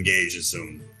get engaged in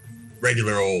some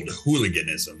regular old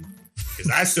hooliganism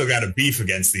because I still got a beef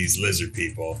against these lizard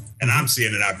people, and I'm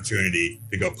seeing an opportunity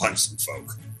to go punch some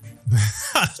folk.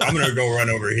 So I'm going to go run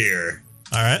over here.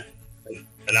 All right.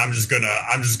 And I'm just gonna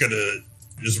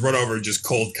run over and just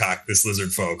cold cock this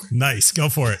lizard folk. Nice, go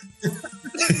for it.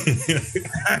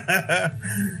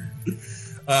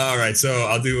 All right, so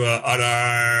I'll do an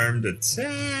unarmed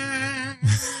attack.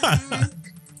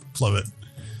 Love it.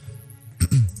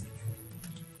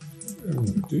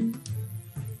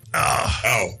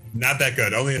 Oh, not that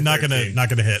good. Only a not 13.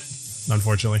 gonna hit,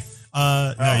 unfortunately.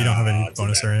 No, you don't have any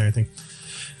bonus or anything.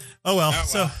 Oh well.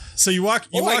 So you walk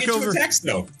I get over. To text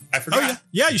though. I forgot. Oh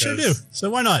yeah, you sure do. So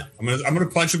why not? I'm gonna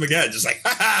punch him again, just ha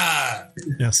ha.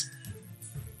 Yes.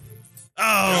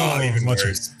 Oh, even much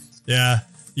worse. Yeah.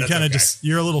 You kind of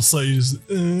you're a little slow. You just,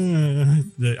 I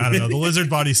don't know. The lizard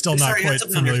body's still not quite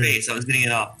familiar. On your face. I was getting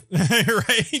it off.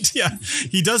 Right? Yeah.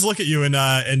 He does look at you,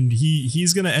 and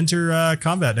he's going to enter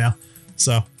combat now.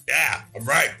 So. Yeah. All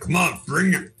right. Come on.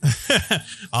 Bring it.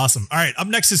 Awesome. All right. Up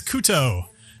next is Kuto. All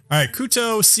right.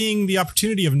 Kuto, seeing the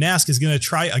opportunity of Nask, is going to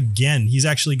try again. He's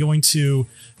actually going to.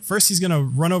 First, he's going to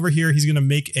run over here. He's going to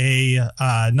make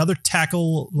another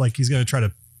tackle. He's going to try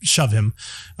to shove him.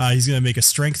 He's going to make a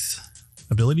strength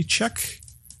ability check.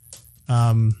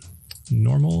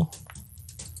 Normal.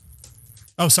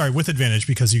 Oh, sorry, with advantage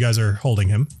because you guys are holding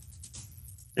him.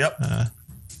 Yep.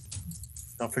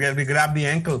 Don't forget we grab the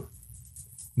ankle.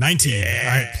 19. Yeah. All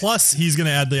right. Plus, he's going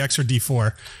to add the extra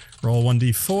D4. Roll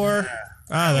 1D4.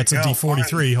 That's a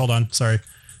D43. Hold on. Sorry.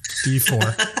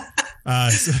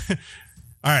 D4.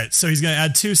 All right, so he's going to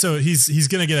add 2. So he's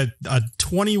going to get a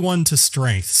 21 to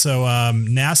strength. So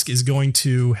Nask is going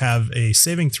to have a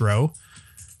saving throw.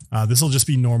 This will just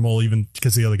be normal, even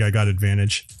because the other guy got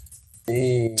advantage.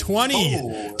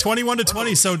 20, 21 to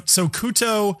 20. So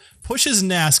Kuto pushes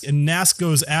Nask, and Nask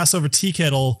goes ass over tea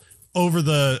kettle over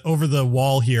the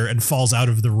wall here and falls out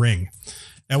of the ring.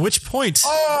 At which point,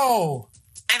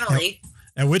 Emily.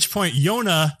 At which point,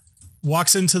 Yona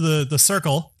walks into the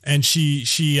circle, and she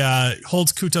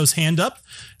holds Kuto's hand up,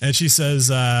 and she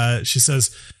says,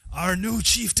 "Our new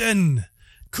chieftain,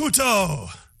 Kuto."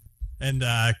 And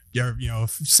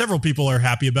several people are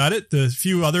happy about it. The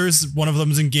few others, one of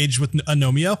them is engaged with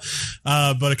Anomio,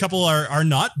 but a couple are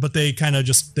not. But they kind of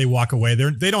they walk away.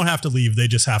 They don't have to leave. They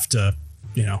just have to,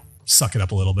 suck it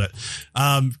up a little bit.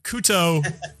 Kuto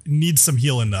needs some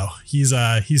healing though. He's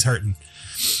hurting.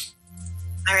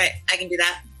 All right, I can do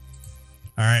that.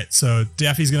 All right, so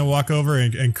Daffy's gonna walk over,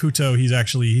 and Kuto,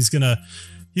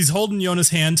 he's holding Yona's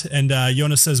hand, and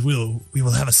Yona says, we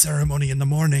will have a ceremony in the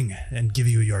morning and give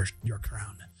you your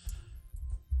crown.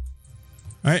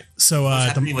 All right, so what's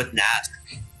happening with Nask?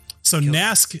 So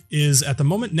Nask is, at the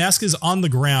moment, Nask is on the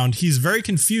ground. He's very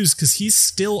confused because he's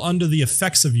still under the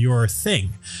effects of your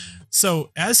thing.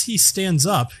 So as he stands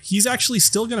up, he's actually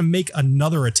still going to make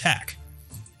another attack.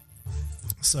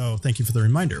 So thank you for the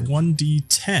reminder.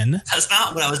 1d10. That's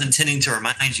not what I was intending to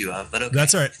remind you of, but okay.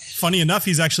 That's all right. Funny enough,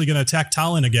 he's actually going to attack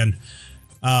Talon again.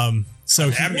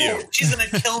 She's going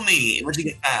to kill me when you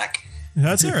get back.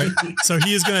 That's all right. So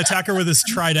he is going to attack her with his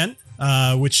trident,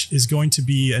 which is going to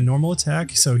be a normal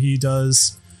attack. So he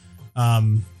does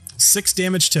 6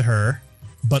 damage to her,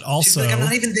 but also... She's like, I'm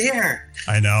not even there.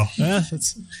 I know.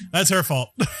 That's her fault.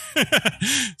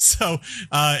 So,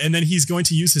 and then he's going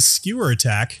to use his skewer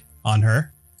attack on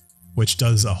her, which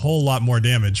does a whole lot more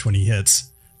damage when he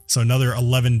hits. So another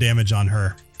 11 damage on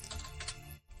her.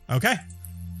 Okay.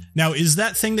 Now, is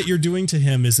that thing that you're doing to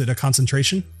him, is it a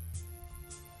concentration?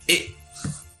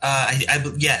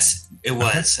 Yes, it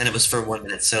was. Okay. And it was for 1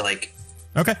 minute. So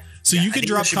okay. So you could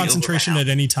drop concentration at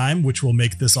any time, which will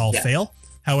make this all fail.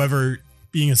 However,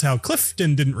 being as how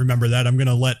Clifton didn't remember that, I'm going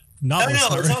to let Novelist.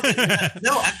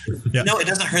 No, it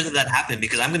doesn't hurt that happened,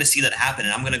 because I'm going to see that happen,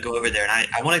 and I'm going to go over there, and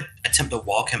I want to attempt to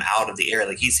walk him out of the air.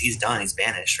 Like he's done. He's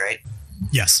banished, right?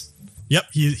 Yes. Yep.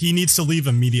 He needs to leave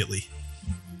immediately.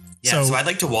 Yeah. So I'd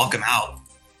like to walk him out.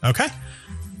 Okay.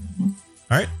 All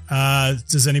right.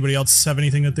 Does anybody else have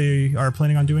anything that they are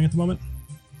planning on doing at the moment?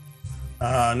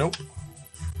 Nope.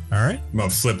 All right. I'm going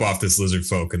to flip off this lizard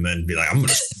folk and then be like, I'm going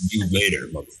to see you later,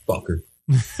 motherfucker.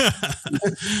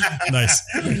 Nice.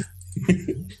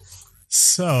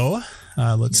 So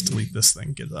let's delete this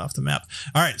thing, get it off the map.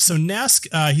 All right. So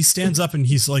Nask, he stands up and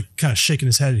he's kind of shaking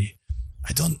his head.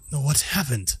 I don't know what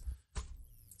happened.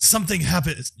 Something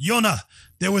happened. Yona,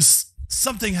 there was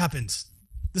something happened.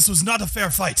 This was not a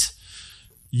fair fight.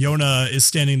 Yona is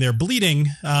standing there bleeding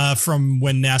from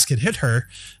when Nask had hit her.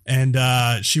 And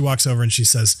she walks over and she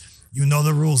says, "You know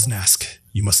the rules, Nask.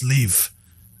 You must leave.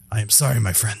 I am sorry,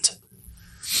 my friend."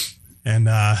 And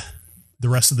the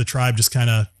rest of the tribe just kind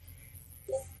of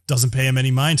doesn't pay him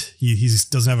any mind. He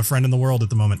doesn't have a friend in the world at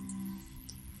the moment.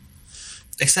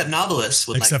 Except Novelist.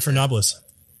 Except for Novelist.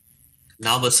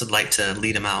 Novelist would like to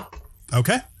lead him out.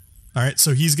 Okay. All right.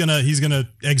 So he's gonna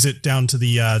exit down to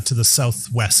the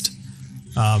southwest.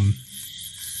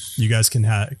 You guys can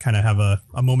kind of have a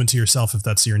moment to yourself if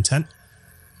that's your intent.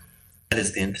 That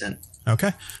is the intent.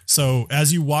 Okay. So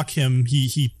as you walk him,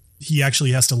 he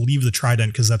actually has to leave the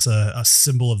trident because that's a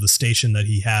symbol of the station that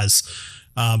he has.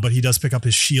 But he does pick up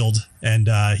his shield, and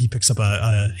he picks up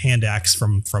a hand axe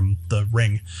from the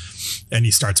ring, and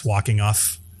he starts walking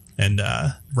off and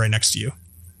right next to you.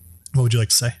 What would you like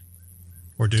to say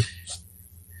or do?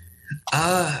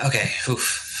 Okay.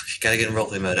 Oof. Gotta get in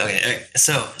roleplay mode. Okay. All right.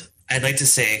 So I'd like to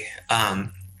say,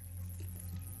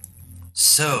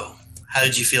 so how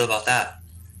did you feel about that?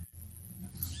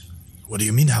 What do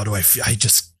you mean? How do I feel?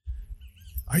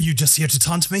 Are you just here to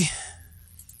taunt me?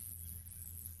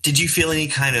 Did you feel any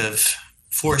kind of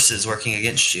forces working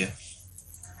against you?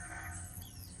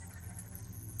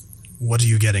 What are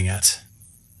you getting at?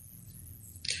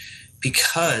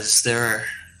 Because there are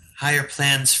higher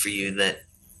plans for you that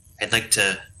I'd like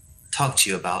to talk to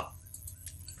you about.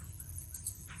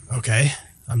 Okay,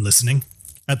 I'm listening.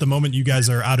 At the moment, you guys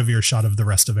are out of earshot of the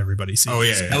rest of everybody. Oh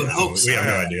yeah, I would hope so. We have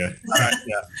no idea.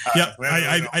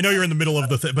 I know you're in the middle of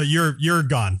the thing, but you're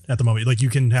gone at the moment. Like, you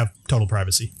can have total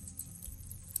privacy.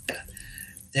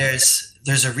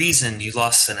 There's a reason you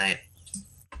lost tonight.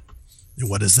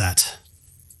 What is that?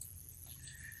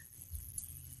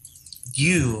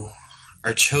 You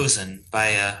are chosen by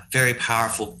a very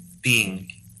powerful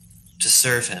being to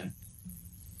serve him.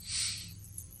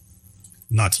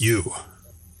 Not you.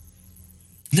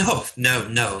 No,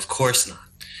 of course not.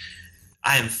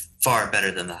 I am far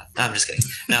better than that. No, I'm just kidding.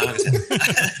 No, I'm just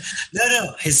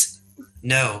kidding.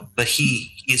 No. But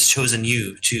he has chosen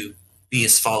you to be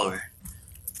his follower.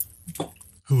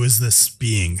 Who is this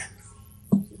being?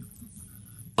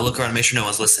 I'll look around and make sure no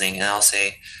one's listening, and I'll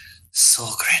say,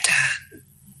 Solgradan.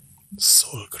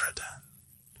 Solgradan.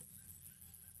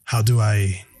 How do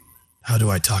I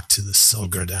talk to the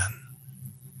Solgradan?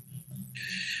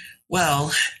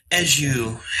 Well, as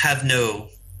you have no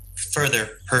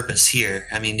further purpose here,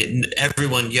 I mean, you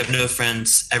have no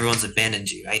friends, everyone's abandoned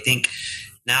you. I think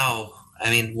now,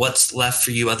 what's left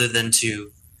for you other than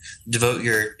to devote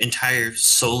your entire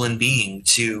soul and being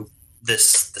to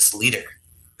this leader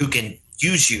who can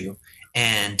use you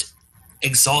and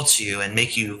exalt you and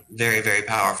make you very, very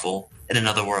powerful in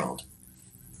another world?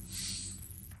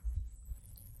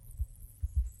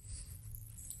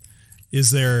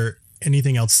 Is there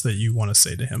anything else that you want to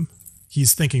say to him?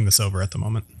 He's thinking this over at the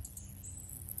moment.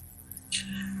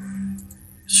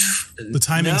 The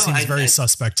timing seems very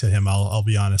suspect to him. I'll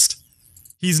be honest.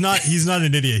 He's not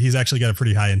an idiot. He's actually got a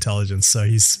pretty high intelligence. So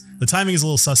the timing is a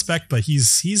little suspect, but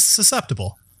he's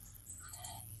susceptible.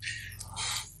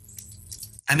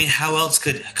 I mean, how else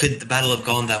could the battle have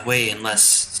gone that way unless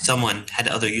someone had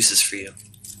other uses for you?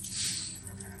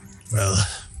 Well,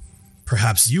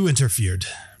 perhaps you interfered.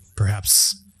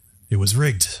 Perhaps it was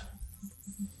rigged.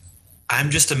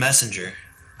 I'm just a messenger.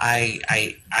 I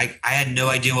had no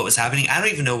idea what was happening. I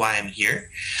don't even know why I'm here.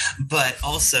 But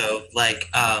also,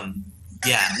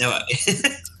 yeah, no.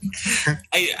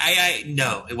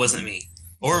 No, it wasn't me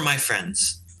or my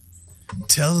friends.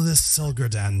 Tell this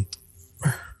Solgradan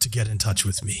to get in touch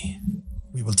with me.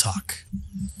 We will talk.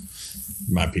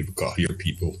 My people call your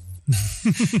people.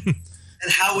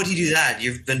 And how would he do that?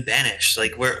 You've been banished.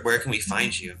 Where can we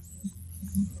find you?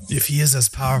 If he is as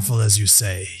powerful as you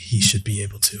say, he should be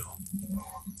able to.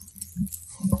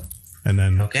 And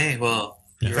then... Okay, well,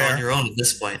 you're on your own at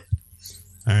this point.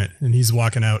 All right, and he's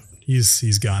walking out.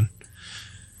 He's gone.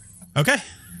 Okay,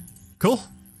 cool.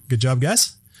 Good job,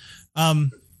 guys.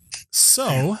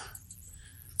 So...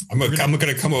 I'm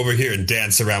gonna come over here and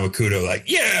dance around with Kuto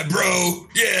yeah, bro.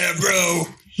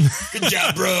 Good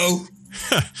job, bro.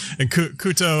 And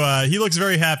Kuto, he looks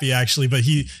very happy actually, but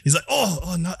he's like,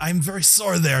 oh no, I'm very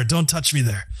sore there. Don't touch me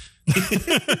there.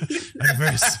 I'm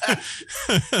very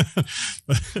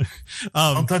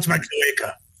don't touch my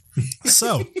cloaca.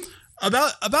 So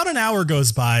about an hour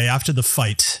goes by after the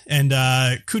fight, and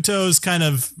Kuto's kind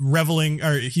of reveling,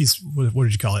 or what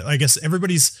did you call it? I guess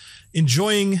everybody's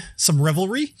enjoying some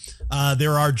revelry.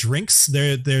 There are drinks.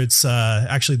 There's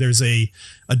a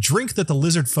drink that the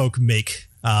lizard folk make.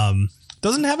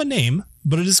 Doesn't have a name,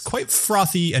 but it is quite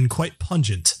frothy and quite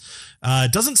pungent.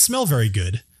 It doesn't smell very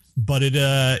good, but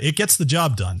it gets the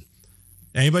job done.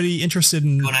 Anybody interested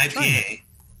in an IPA?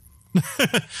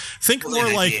 Think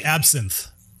more like IPA. Absinthe.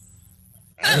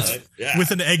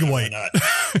 With an egg white.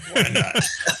 Why not?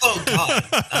 Oh God.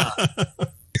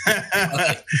 Okay,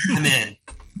 I'm in.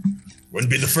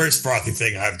 Wouldn't be the first frothy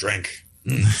thing I've drank.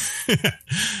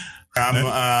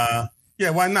 Yeah,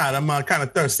 why not? I'm kind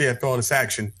of thirsty after all this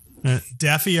action.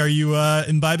 Daffy, are you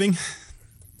imbibing?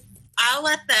 I'll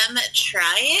let them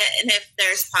try it, and if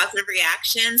there's positive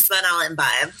reactions, then I'll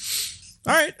imbibe.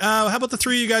 All right. How about the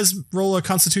three of you guys roll a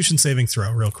Constitution saving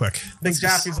throw real quick? I think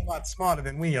Daffy's a lot smarter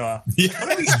than we are.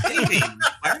 What are we saving?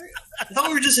 I thought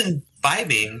we were just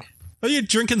imbibing. Are you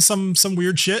drinking some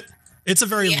weird shit? It's a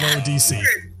very low DC.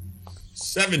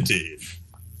 17.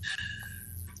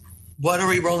 What are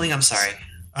we rolling? I'm sorry.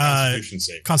 Constitution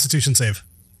save. Constitution save.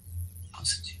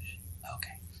 Constitution. Okay.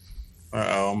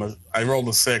 I rolled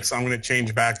a 6. I'm going to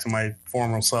change back to my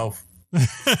former self.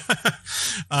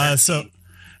 So,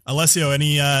 Alessio,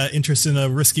 any interest in a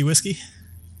risky whiskey?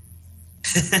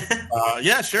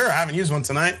 Yeah, sure. I haven't used one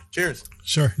tonight. Cheers.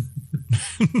 Sure.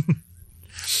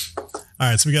 All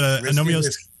right, so we got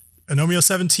Anomio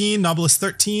 17, Nobilis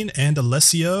 13, and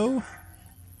Alessio.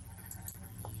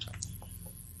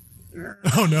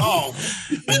 Oh no!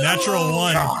 A natural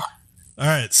 1. All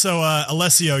right, so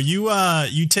Alessio,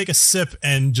 you take a sip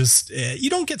and just you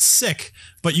don't get sick,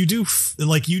 but you do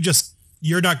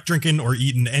you're not drinking or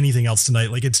eating anything else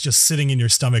tonight. Like it's just sitting in your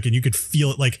stomach, and you could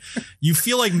feel it. Like you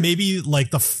feel like maybe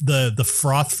like the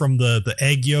froth from the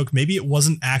egg yolk. Maybe it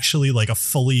wasn't actually like a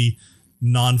fully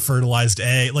non-fertilized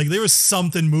egg. Like there was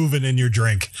something moving in your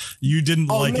drink. You didn't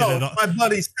like it at all. My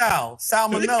buddy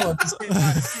Salmonella.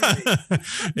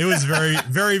 It was very,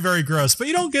 very, very gross, but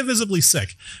you don't get visibly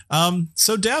sick.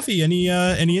 So Daffy,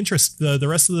 any interest? The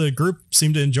rest of the group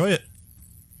seemed to enjoy it,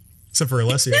 except for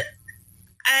Alessio.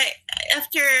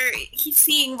 After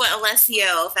seeing what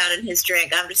Alessio found in his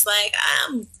drink, I'm just like,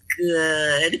 I'm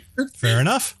good. Fair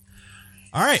enough.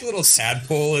 All right. There's a little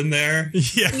tadpole in there.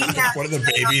 Yeah. One of the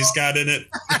babies got in it.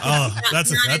 Oh,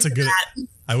 that's a good.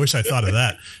 I wish I thought of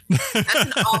that.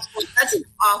 That's an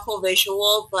awful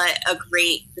visual, but a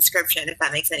great description, if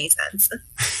that makes any sense.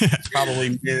 It's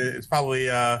probably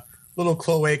a little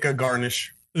cloaca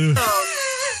garnish.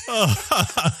 Oh.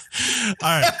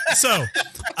 All right.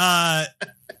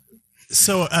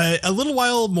 So a little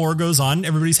while more goes on.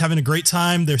 Everybody's having a great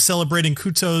time. They're celebrating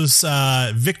Kuto's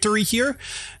victory here.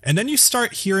 And then you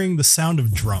start hearing the sound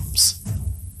of drums.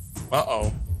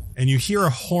 Uh-oh. And you hear a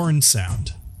horn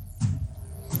sound.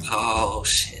 Oh,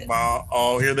 shit.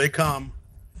 Oh, here they come.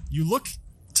 You look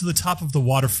to the top of the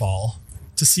waterfall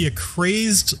to see a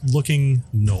crazed-looking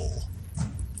knoll.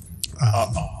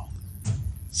 Uh-oh.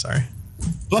 Sorry.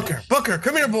 Booker,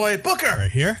 come here, boy. Booker.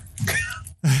 Right here.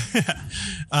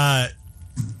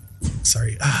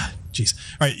 Sorry. Jeez.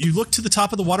 All right. You look to the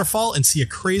top of the waterfall and see a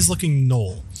crazed-looking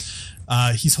knoll.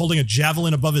 He's holding a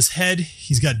javelin above his head.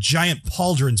 He's got giant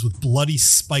pauldrons with bloody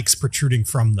spikes protruding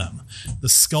from them. The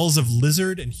skulls of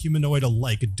lizard and humanoid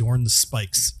alike adorn the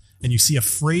spikes, and you see a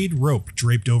frayed rope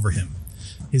draped over him.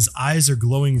 His eyes are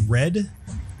glowing red,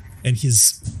 and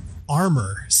his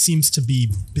armor seems to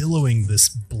be billowing this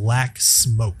black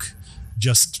smoke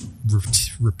just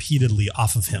repeatedly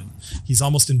off of him. He's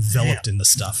almost enveloped in the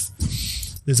stuff.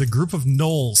 There's a group of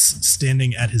gnolls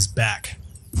standing at his back,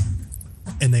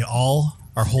 and they all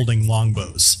are holding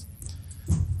longbows.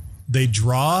 They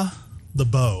draw the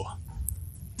bow,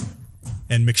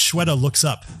 and McShweta looks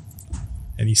up,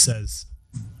 and she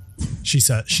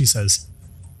says,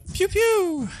 pew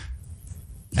pew,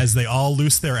 as they all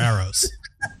loose their arrows.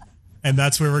 And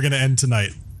that's where we're going to end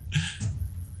tonight.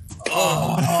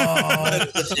 Oh,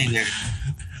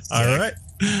 all right.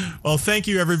 Well, thank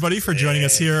you everybody for joining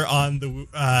us here on the,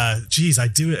 I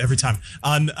do it every time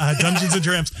on Dungeons and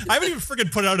Drams. I haven't even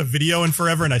freaking put out a video in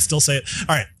forever and I still say it.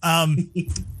 All right.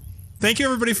 Thank you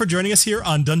everybody for joining us here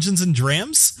on Dungeons and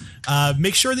Drams.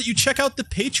 Make sure that you check out the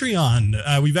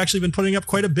Patreon. We've actually been putting up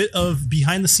quite a bit of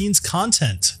behind the scenes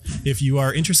content. If you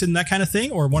are interested in that kind of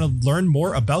thing or want to learn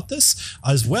more about this,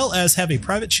 as well as have a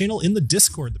private channel in the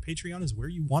Discord, the Patreon is where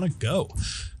you want to go.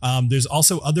 There's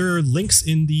also other links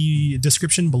in the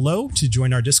description below to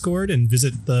join our Discord and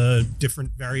visit the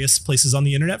different various places on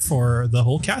the internet for the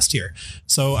whole cast here.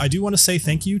 So I do want to say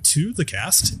thank you to the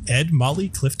cast, Ed, Molly,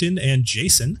 Clifton, and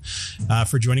Jason,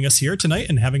 for joining us here tonight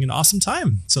and having an awesome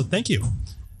time. So thank you.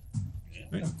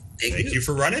 Thank you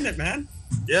for running it, man.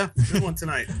 Yeah, good one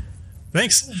tonight.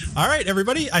 Thanks. All right,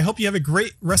 everybody. I hope you have a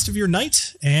great rest of your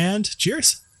night, and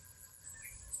cheers.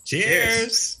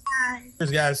 Cheers.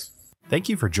 Cheers, guys. Thank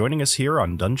you for joining us here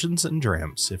on Dungeons and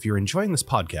Drams. If you're enjoying this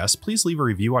podcast, please leave a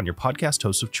review on your podcast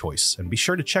host of choice, and be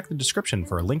sure to check the description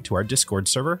for a link to our Discord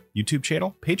server, YouTube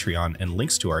channel, Patreon, and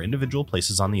links to our individual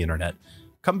places on the internet.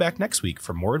 Come back next week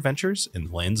for more adventures in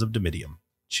the lands of Domitium.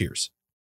 Cheers.